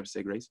hand. What did you have to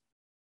say, Grace?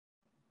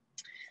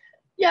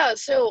 Yeah,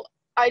 so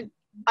I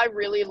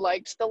really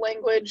liked the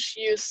language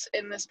use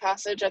in this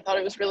passage. I thought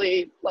it was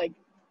really like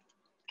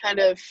kind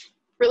of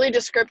really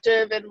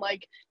descriptive and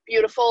like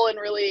beautiful and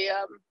really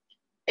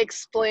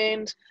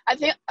explained. I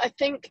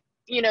think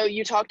you know,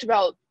 you talked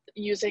about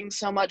using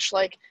so much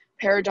like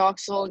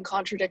paradoxical and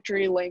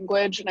contradictory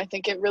language, and I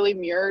think it really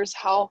mirrors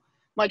how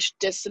much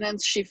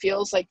dissonance she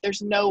feels. Like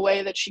there's no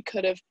way that she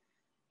could have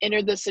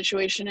entered this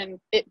situation and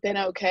it been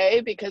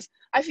okay, because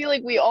I feel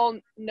like we all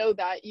know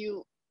that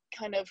you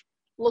kind of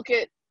look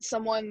at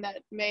someone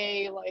that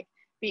may like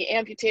be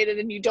amputated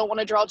and you don't want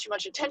to draw too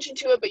much attention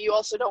to it, but you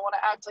also don't want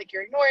to act like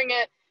you're ignoring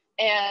it,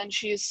 and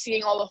she's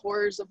seeing all the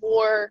horrors of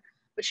war,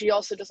 but she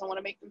also doesn't want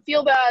to make them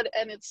feel bad.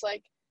 And it's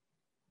like,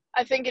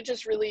 I think it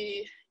just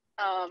really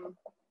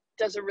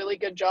does a really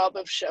good job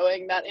of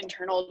showing that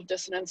internal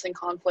dissonance and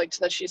conflict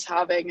that she's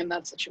having in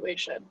that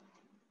situation.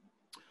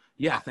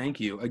 Yeah, thank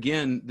you.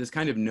 Again, this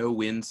kind of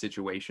no-win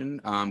situation,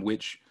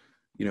 which,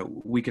 you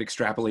know, we could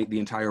extrapolate the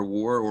entire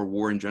war or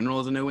war in general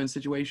as a no-win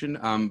situation,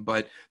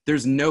 but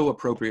there's no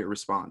appropriate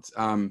response.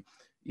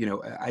 You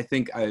know, I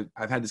think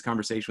I've had this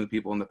conversation with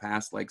people in the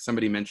past. Like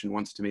somebody mentioned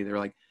once to me, they're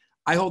like,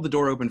 I hold the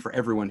door open for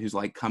everyone who's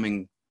like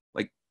coming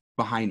like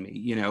behind me,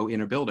 you know,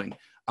 in a building.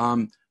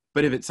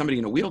 But if it's somebody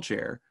in a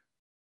wheelchair,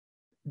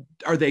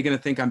 are they going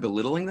to think I'm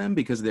belittling them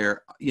because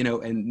they're, you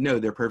know, and no,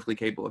 they're perfectly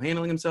capable of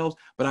handling themselves,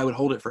 but I would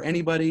hold it for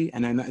anybody.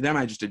 And then am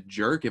I just a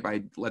jerk if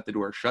I let the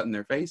door shut in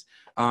their face?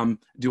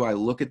 Do I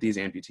look at these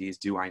amputees?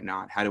 Do I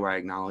not? How do I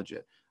acknowledge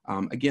it?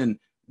 Again,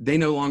 they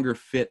no longer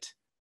fit.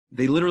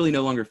 They literally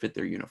no longer fit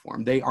their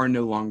uniform. They are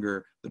no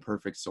longer the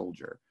perfect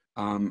soldier.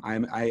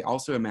 I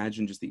also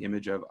imagine just the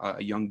image of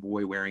a young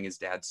boy wearing his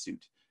dad's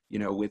suit, you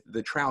know, with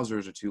the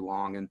trousers are too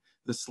long and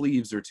the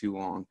sleeves are too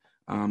long.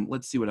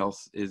 Let's see what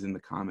else is in the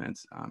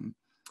comments.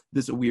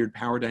 This weird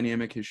power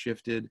dynamic has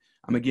shifted.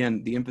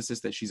 Again, the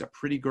emphasis that she's a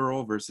pretty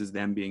girl versus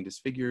them being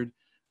disfigured.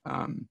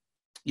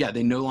 Yeah,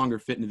 they no longer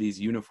fit into these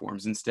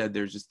uniforms. Instead,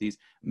 there's just these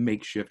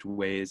makeshift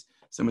ways.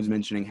 Someone's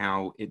mentioning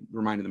how it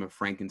reminded them of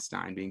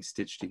Frankenstein being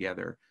stitched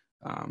together.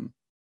 The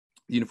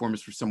uniform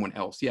is for someone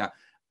else. Yeah,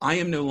 I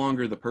am no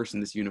longer the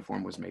person this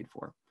uniform was made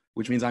for,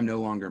 which means I'm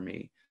no longer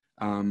me.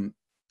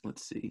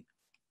 Let's see.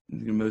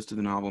 Most of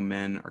the novel,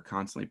 men are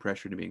constantly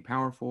pressured to being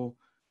powerful.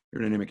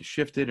 Their dynamic has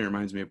shifted. It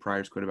reminds me of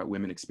Pryor's quote about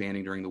women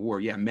expanding during the war.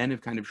 Yeah, men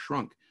have kind of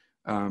shrunk.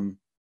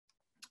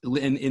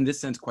 In this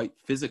sense, quite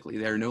physically.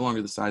 They are no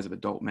longer the size of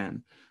adult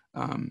men.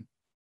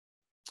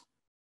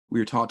 We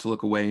are taught to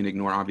look away and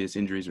ignore obvious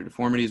injuries or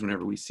deformities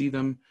whenever we see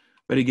them.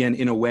 But again,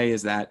 in a way,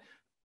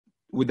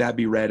 would that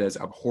be read as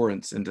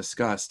abhorrence and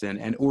disgust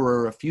or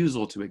a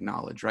refusal to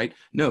acknowledge, right?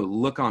 No,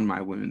 look on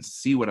my wounds,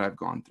 see what I've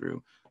gone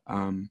through.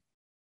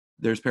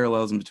 There's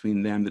parallelism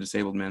between them, the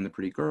disabled man, the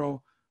pretty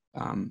girl.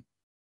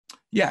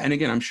 Yeah, and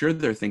again, I'm sure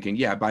they're thinking,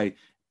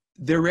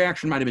 their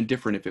reaction might have been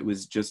different if it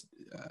was just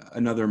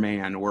another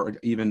man or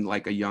even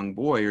like a young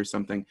boy or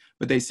something,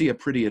 but they see a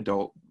pretty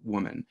adult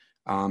woman.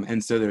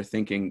 And so they're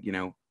thinking,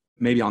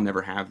 maybe I'll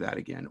never have that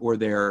again, or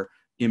they're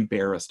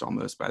embarrassed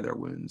almost by their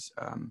wounds.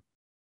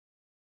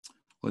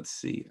 Let's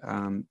see,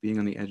 being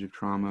on the edge of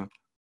trauma,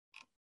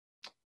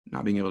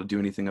 not being able to do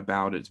anything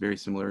about it. It's very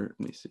similar.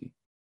 Let me see.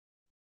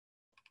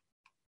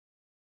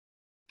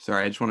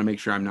 Sorry, I just want to make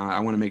sure I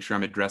want to make sure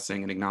I'm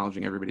addressing and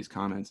acknowledging everybody's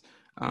comments.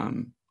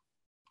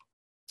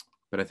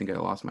 But I think I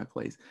lost my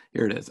place.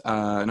 Here it is.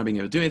 Not being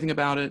able to do anything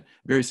about it.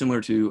 Very similar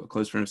to a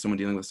close friend of someone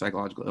dealing with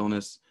psychological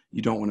illness.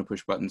 You don't want to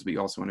push buttons, but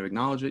you also want to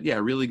acknowledge it. Yeah,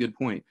 really good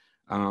point.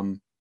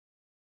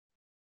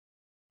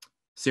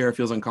 Sarah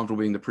feels uncomfortable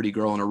being the pretty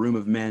girl in a room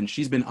of men.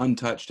 She's been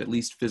untouched, at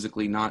least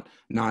physically, not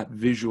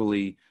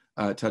visually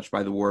touched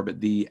by the war,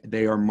 but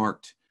they are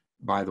marked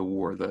by the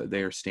war.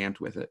 They are stamped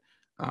with it.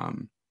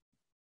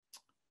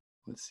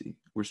 Let's see.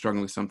 We're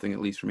struggling with something,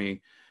 at least for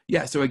me.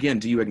 Yeah. So again,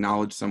 do you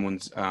acknowledge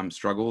someone's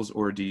struggles,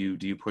 or do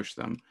you push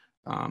them,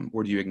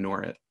 or do you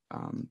ignore it?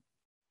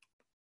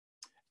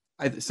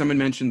 Someone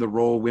mentioned the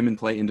role women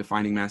play in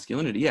defining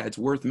masculinity. Yeah, it's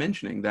worth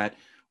mentioning that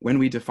when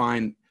we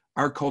define,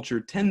 our culture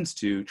tends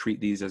to treat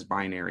these as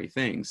binary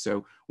things.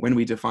 So when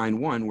we define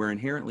one, we're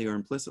inherently or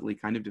implicitly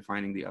kind of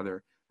defining the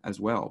other as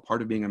well.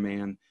 Part of being a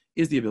man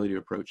is the ability to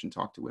approach and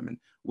talk to women.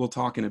 We'll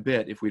talk in a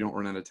bit, if we don't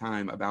run out of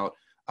time, about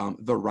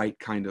the right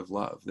kind of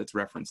love that's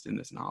referenced in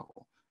this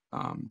novel.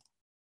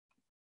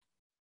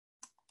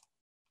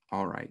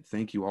 All right,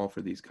 thank you all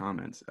for these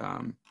comments.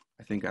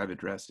 I think I've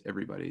addressed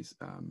everybody's.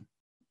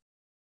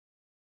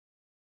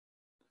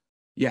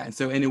 Yeah, and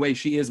so anyway,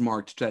 she is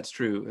marked, that's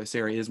true.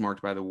 Sarah is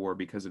marked by the war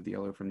because of the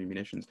yellow from the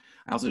munitions.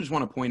 I also just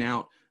want to point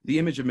out the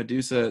image of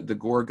Medusa, the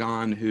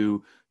Gorgon,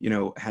 who,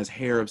 has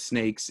hair of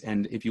snakes,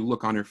 and if you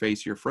look on her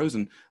face, you're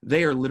frozen.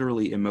 They are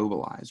literally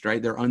immobilized,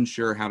 right? They're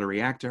unsure how to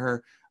react to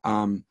her.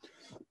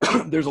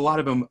 There's a lot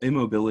of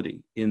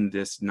immobility in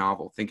this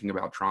novel, thinking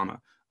about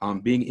trauma.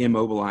 Being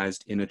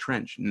immobilized in a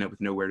trench with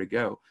nowhere to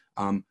go.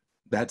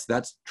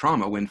 That's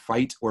trauma. When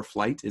fight or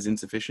flight is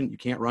insufficient, you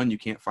can't run, you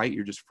can't fight,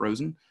 you're just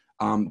frozen.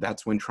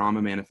 That's when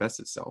trauma manifests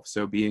itself.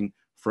 So being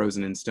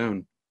frozen in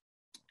stone.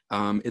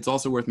 It's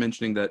also worth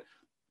mentioning that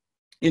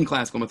in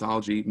classical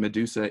mythology,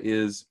 Medusa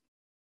is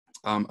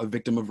a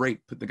victim of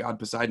rape. The god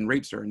Poseidon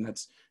rapes her, and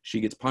she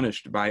gets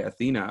punished by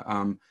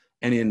Athena.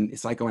 And in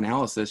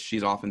psychoanalysis,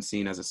 she's often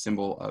seen as a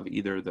symbol of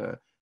either the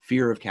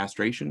fear of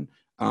castration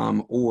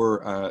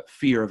or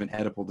fear of an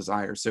Oedipal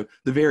desire. So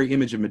the very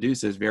image of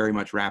Medusa is very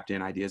much wrapped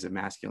in ideas of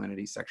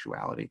masculinity,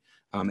 sexuality,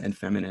 and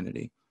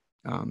femininity,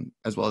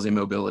 as well as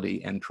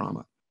immobility and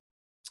trauma.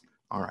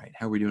 All right,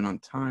 how are we doing on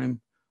time?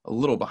 A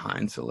little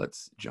behind, so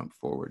let's jump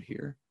forward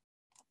here.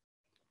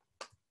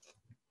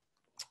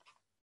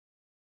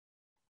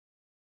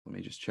 Let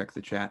me just check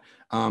the chat.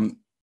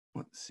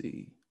 Let's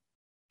see.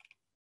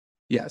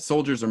 Yeah,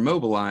 soldiers are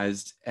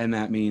mobilized, and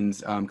that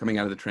means coming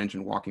out of the trench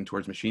and walking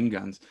towards machine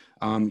guns.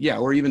 Yeah,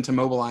 or even to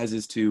mobilize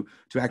is to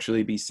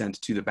actually be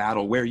sent to the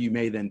battle, where you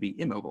may then be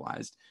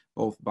immobilized,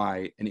 both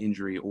by an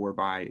injury or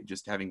by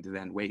just having to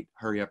then wait.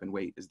 Hurry up and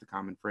wait is the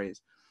common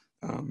phrase.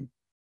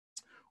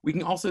 We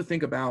can also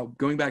think about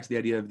going back to the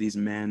idea of these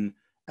men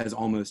as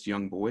almost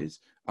young boys,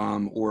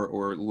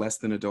 or less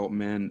than adult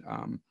men.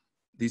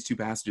 These two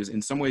passages,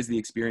 in some ways, the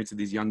experience of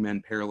these young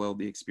men paralleled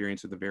the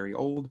experience of the very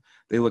old.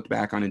 They looked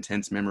back on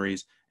intense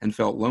memories and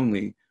felt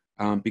lonely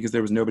because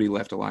there was nobody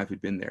left alive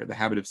who'd been there. The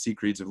habit of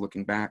Siegfried's of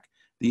looking back,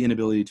 the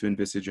inability to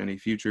envisage any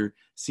future,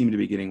 seemed to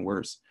be getting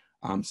worse.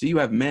 So you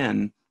have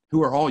men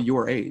who are all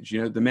your age.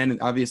 The men,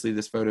 obviously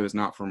this photo is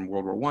not from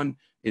World War I,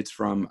 it's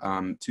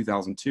from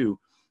 2002,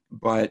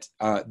 but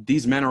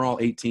these men are all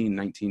 18,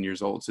 19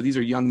 years old. So these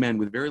are young men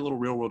with very little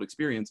real world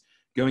experience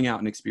going out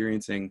and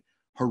experiencing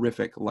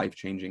horrific,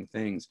 life-changing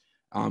things.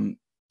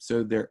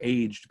 So they're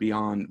aged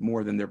beyond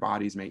more than their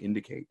bodies may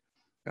indicate.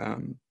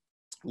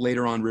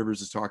 Later on,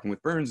 Rivers is talking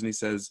with Burns, and he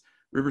says,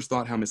 Rivers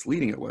thought how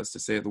misleading it was to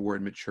say that the war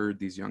had matured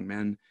these young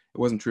men. It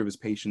wasn't true of his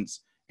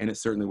patients, and it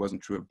certainly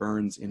wasn't true of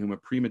Burns, in whom a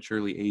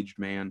prematurely aged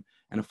man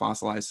and a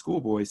fossilized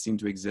schoolboy seemed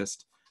to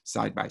exist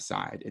side by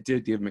side. It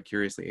did give him a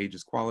curiously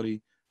ageist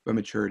quality, but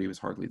maturity was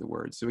hardly the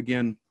word. So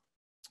again,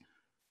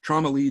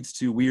 trauma leads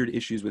to weird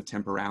issues with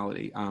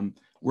temporality.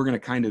 We're going to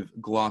kind of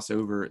gloss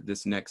over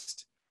this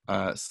next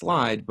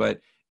slide, but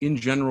in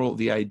general,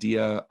 the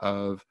idea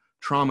of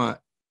trauma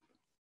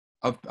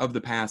of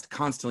the past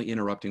constantly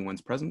interrupting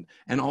one's present,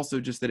 and also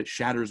just that it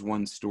shatters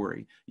one's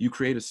story. You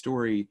create a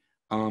story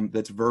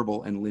that's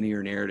verbal and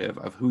linear narrative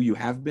of who you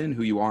have been,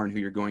 who you are, and who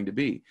you're going to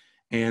be.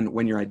 And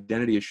when your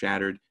identity is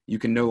shattered, you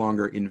can no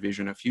longer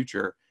envision a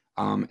future,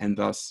 and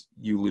thus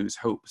you lose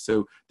hope.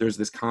 So there's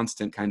this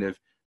constant kind of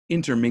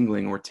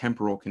intermingling or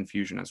temporal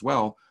confusion as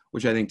well,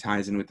 which I think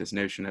ties in with this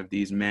notion of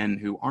these men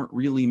who aren't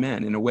really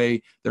men. In a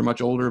way, they're much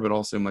older, but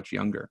also much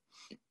younger.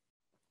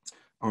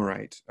 All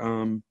right.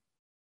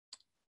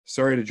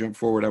 Sorry to jump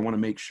forward. I want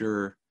to make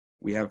sure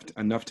we have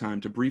enough time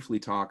to briefly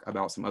talk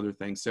about some other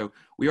things. So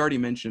we already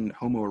mentioned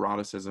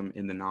homoeroticism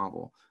in the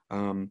novel.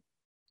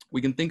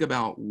 We can think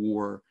about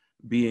war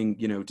being,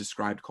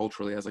 described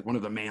culturally as like one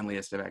of the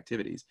manliest of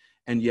activities.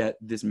 And yet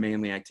this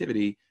manly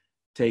activity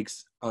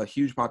takes a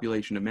huge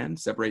population of men,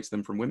 separates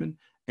them from women,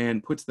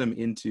 and puts them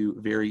into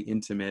very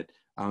intimate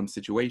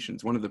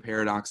situations. One of the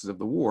paradoxes of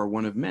the war,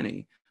 one of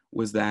many,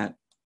 was that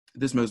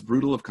this most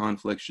brutal of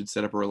conflicts should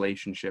set up a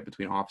relationship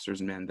between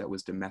officers and men that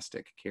was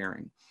domestic,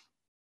 caring.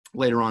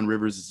 Later on,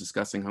 Rivers is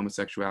discussing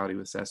homosexuality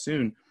with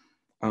Sassoon,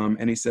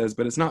 and he says,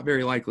 but it's not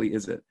very likely,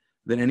 is it,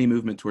 that any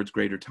movement towards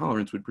greater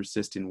tolerance would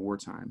persist in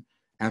wartime.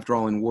 After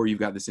all, in war, you've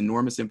got this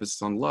enormous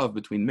emphasis on love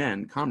between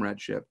men,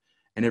 comradeship,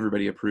 and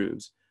everybody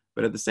approves.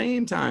 But at the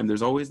same time,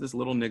 there's always this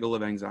little niggle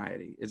of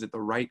anxiety. Is it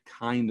the right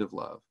kind of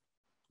love?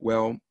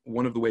 Well,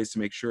 one of the ways to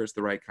make sure it's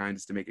the right kind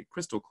is to make it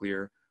crystal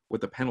clear what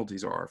the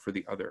penalties are for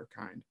the other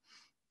kind.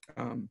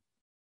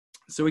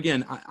 So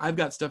again, I've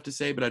got stuff to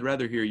say, but I'd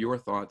rather hear your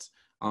thoughts.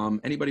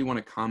 Anybody want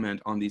to comment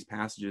on these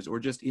passages, or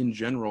just in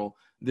general,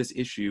 this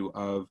issue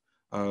of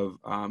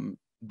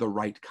the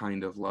right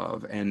kind of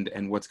love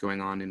and what's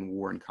going on in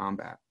war and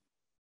combat?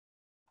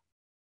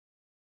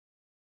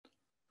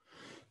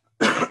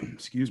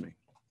 Excuse me.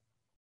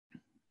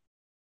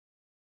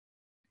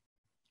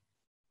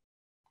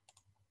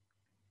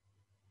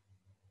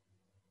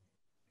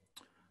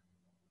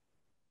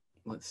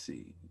 Let's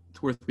see.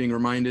 It's worth being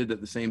reminded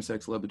that the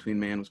same-sex love between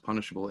man was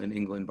punishable in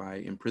England by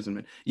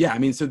imprisonment. Yeah, I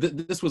mean, so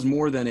this was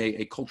more than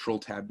a cultural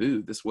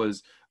taboo. This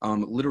was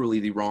literally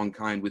the wrong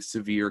kind with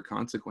severe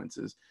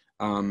consequences.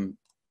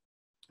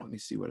 Let me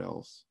see what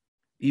else.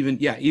 Even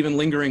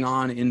lingering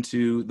on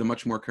into the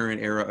much more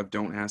current era of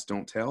don't ask,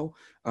 don't tell.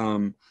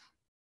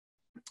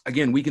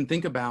 Again, we can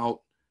think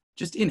about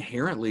just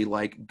inherently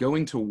like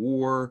going to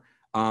war.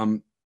 I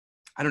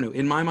don't know,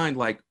 in my mind,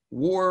 like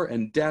war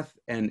and death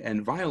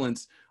and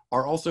violence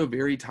are also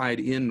very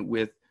tied in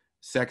with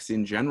sex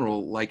in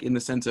general, like in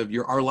the sense of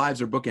our lives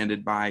are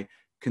bookended by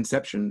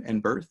conception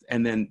and birth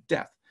and then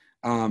death.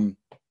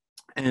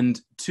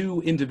 And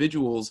two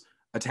individuals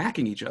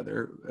attacking each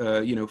other,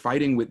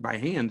 fighting by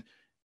hand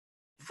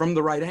from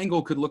the right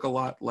angle could look a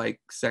lot like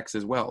sex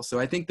as well. So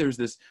I think there's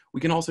this, we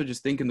can also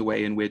just think in the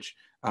way in which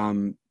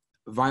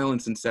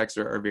violence and sex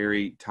are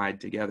very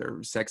tied together.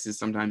 Sex is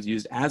sometimes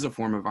used as a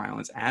form of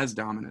violence, as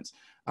dominance.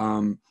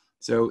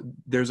 So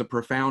there's a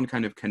profound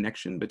kind of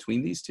connection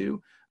between these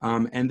two.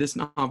 And this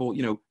novel,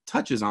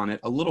 touches on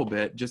it a little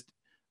bit, just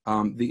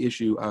the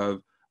issue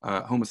of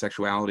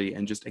homosexuality.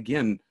 And just,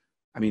 again,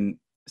 I mean,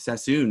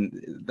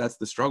 Sassoon, that's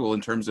the struggle in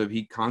terms of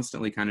he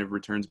constantly kind of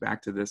returns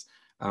back to this,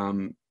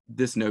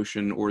 this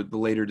notion, or the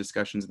later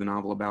discussions of the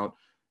novel about,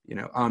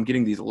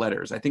 getting these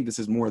letters. I think this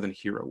is more than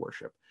hero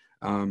worship.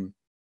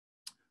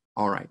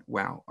 All right.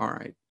 Wow. All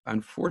right.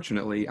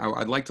 Unfortunately,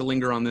 I'd like to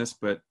linger on this,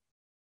 but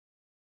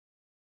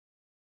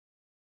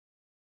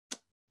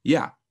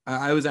yeah,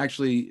 I was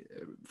actually,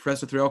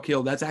 Professor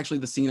Thrailkill, that's actually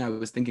the scene I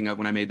was thinking of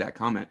when I made that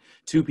comment.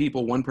 Two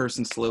people, one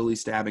person slowly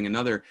stabbing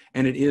another,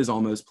 and it is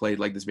almost played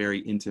like this very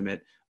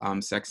intimate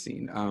sex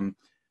scene.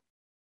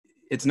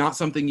 It's not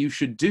something you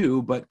should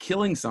do, but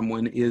killing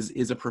someone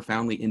is a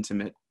profoundly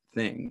intimate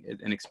thing,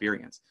 an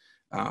experience.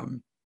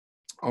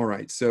 All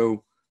right,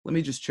 so let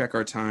me just check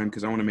our time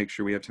because I want to make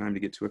sure we have time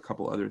to get to a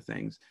couple other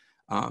things.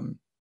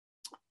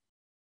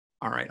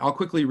 All right, I'll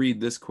quickly read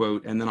this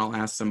quote, and then I'll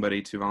ask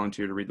somebody to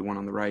volunteer to read the one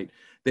on the right.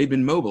 They'd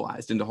been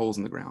mobilized into holes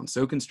in the ground,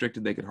 so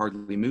constricted they could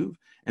hardly move,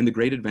 and the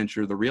great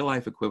adventure, the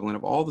real-life equivalent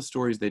of all the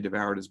stories they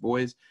devoured as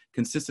boys,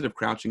 consisted of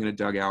crouching in a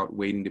dugout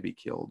waiting to be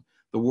killed.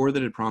 The war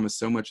that had promised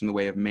so much in the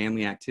way of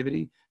manly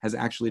activity has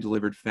actually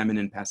delivered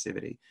feminine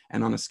passivity,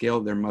 and on a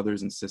scale their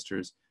mothers and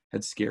sisters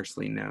had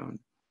scarcely known.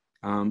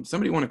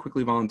 Somebody want to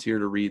quickly volunteer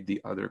to read the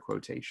other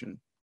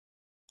quotation?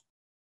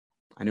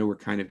 I know we're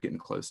kind of getting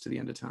close to the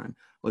end of time.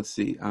 Let's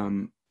see.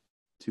 2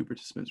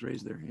 participants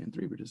raised their hand,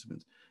 3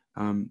 participants.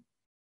 I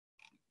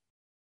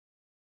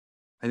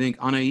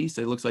think Anais,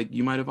 it looks like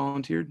you might have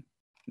volunteered.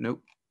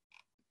 Nope.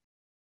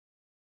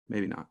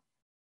 Maybe not.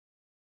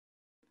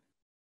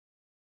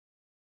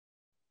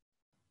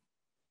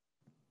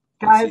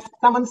 Guys,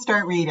 someone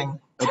start reading.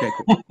 Okay,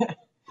 cool.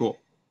 Cool.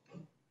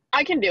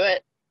 I can do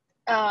it.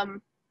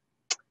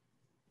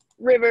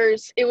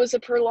 Rivers, it was a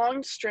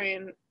prolonged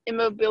strain,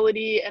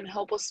 immobility, and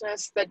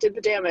helplessness that did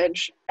the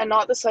damage, and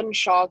not the sudden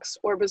shocks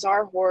or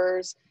bizarre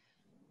horrors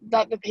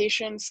that the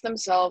patients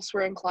themselves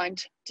were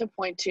inclined to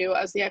point to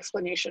as the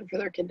explanation for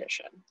their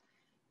condition.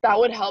 That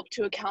would help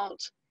to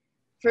account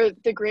for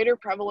the greater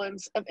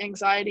prevalence of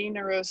anxiety,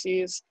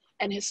 neuroses,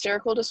 and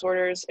hysterical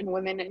disorders in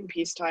women in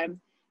peacetime,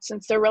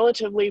 since their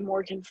relatively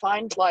more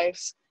confined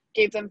lives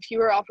gave them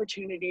fewer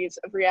opportunities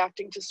of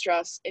reacting to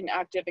stress in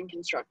active and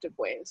constructive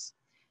ways.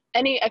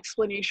 Any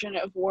explanation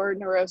of war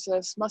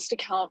neurosis must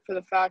account for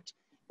the fact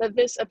that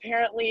this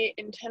apparently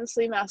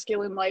intensely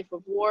masculine life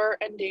of war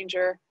and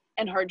danger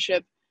and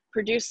hardship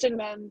produced in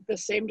men the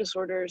same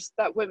disorders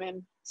that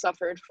women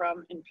suffered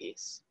from in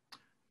peace.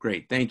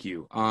 Great, thank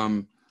you.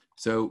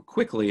 So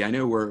quickly, I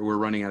know we're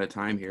running out of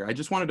time here. I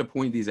just wanted to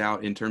point these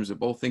out in terms of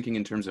both thinking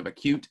in terms of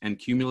acute and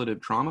cumulative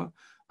trauma.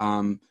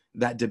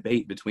 That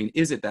debate between,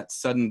 is it that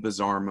sudden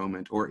bizarre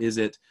moment, or is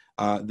it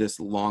this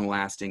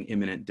long-lasting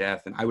imminent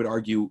death? And I would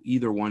argue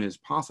either one is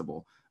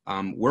possible.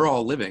 We're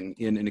all living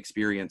in an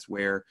experience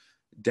where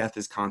death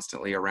is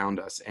constantly around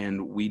us,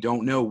 and we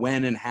don't know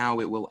when and how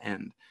it will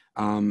end.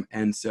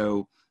 And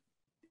so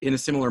in a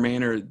similar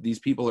manner, these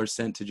people are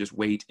sent to just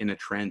wait in a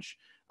trench.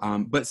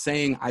 But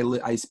saying,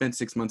 I spent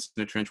 6 months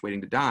in a trench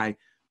waiting to die,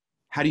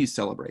 how do you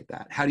celebrate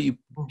that? How do you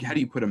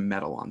put a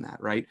medal on that,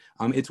 right?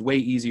 It's way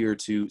easier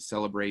to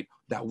celebrate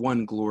that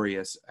one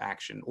glorious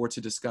action, or to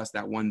discuss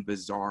that one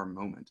bizarre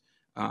moment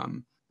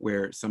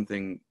where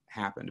something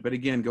happened. But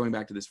again, going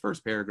back to this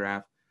first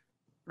paragraph,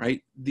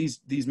 right?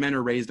 These men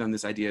are raised on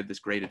this idea of this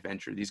great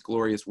adventure, these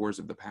glorious wars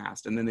of the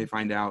past, and then they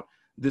find out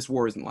this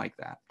war isn't like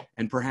that.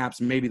 And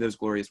perhaps maybe those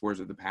glorious wars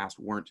of the past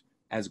weren't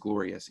as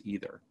glorious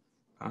either.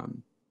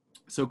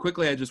 So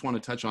quickly, I just want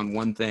to touch on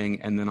one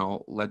thing, and then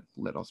I'll let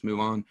us move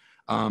on.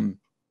 I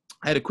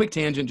had a quick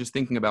tangent just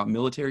thinking about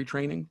military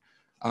training,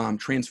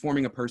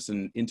 transforming a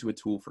person into a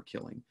tool for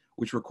killing,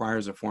 which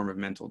requires a form of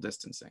mental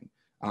distancing.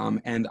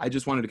 And I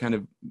just wanted to kind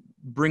of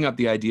bring up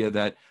the idea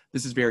that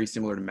this is very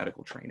similar to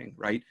medical training,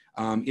 right?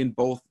 In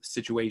both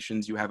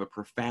situations, you have a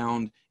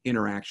profound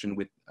interaction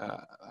with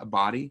a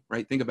body,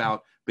 right? Think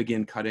about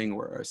begin cutting,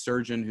 or a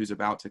surgeon who's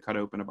about to cut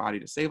open a body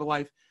to save a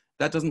life.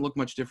 That doesn't look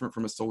much different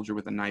from a soldier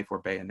with a knife or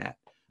bayonet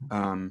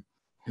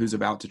who's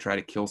about to try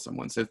to kill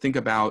someone. So think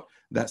about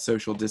that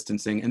social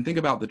distancing, and think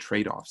about the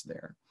trade-offs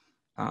there.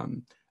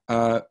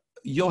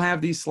 You'll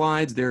have these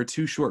slides. There are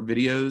 2 short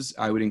videos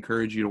I would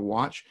encourage you to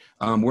watch.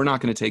 We're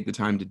not going to take the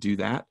time to do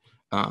that.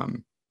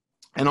 And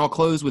I'll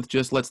close with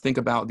just, let's think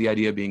about the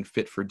idea of being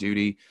fit for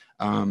duty,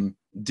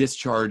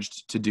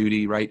 discharged to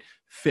duty, right?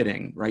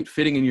 Fitting, right?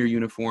 Fitting in your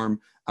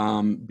uniform,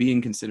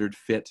 being considered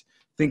fit.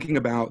 Thinking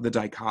about the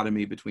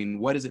dichotomy between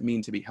what does it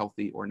mean to be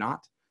healthy or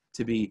not,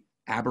 to be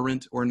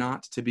aberrant or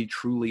not, to be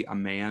truly a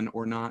man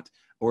or not,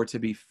 or to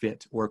be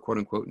fit or quote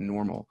unquote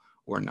normal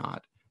or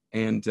not.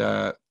 And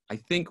I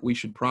think we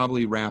should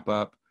probably wrap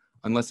up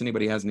unless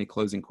anybody has any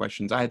closing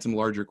questions. I had some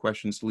larger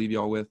questions to leave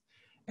y'all with,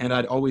 and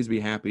I'd always be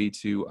happy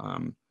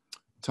to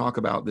talk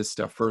about this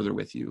stuff further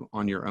with you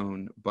on your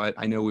own, but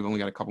I know we've only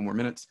got a couple more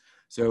minutes.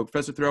 So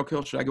Professor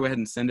Thrailkill, should I go ahead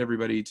and send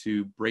everybody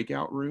to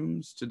breakout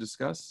rooms to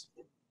discuss?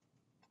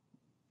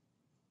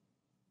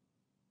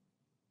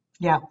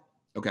 Yeah.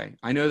 Okay,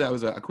 I know that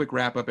was a quick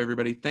wrap up,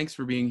 everybody. Thanks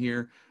for being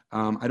here.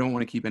 I don't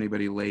want to keep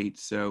anybody late,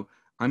 so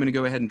I'm going to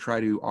go ahead and try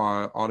to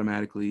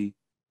automatically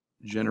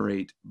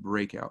generate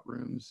breakout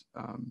rooms.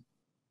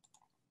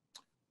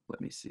 Let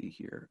me see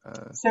here.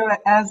 So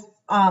as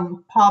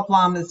Paul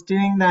Blom is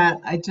doing that,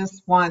 I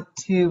just want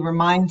to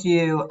remind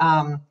you,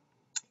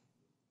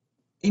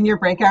 in your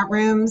breakout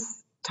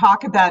rooms,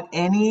 talk about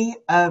any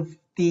of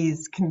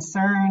these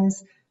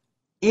concerns.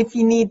 If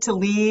you need to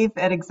leave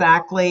at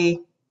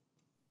exactly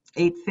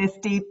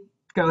 8:50,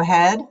 go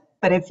ahead.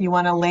 But if you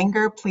want to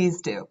linger,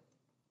 please do.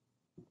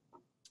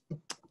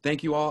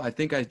 Thank you all. I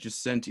think I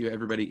just sent you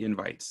everybody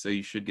invites, so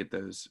you should get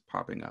those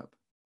popping up.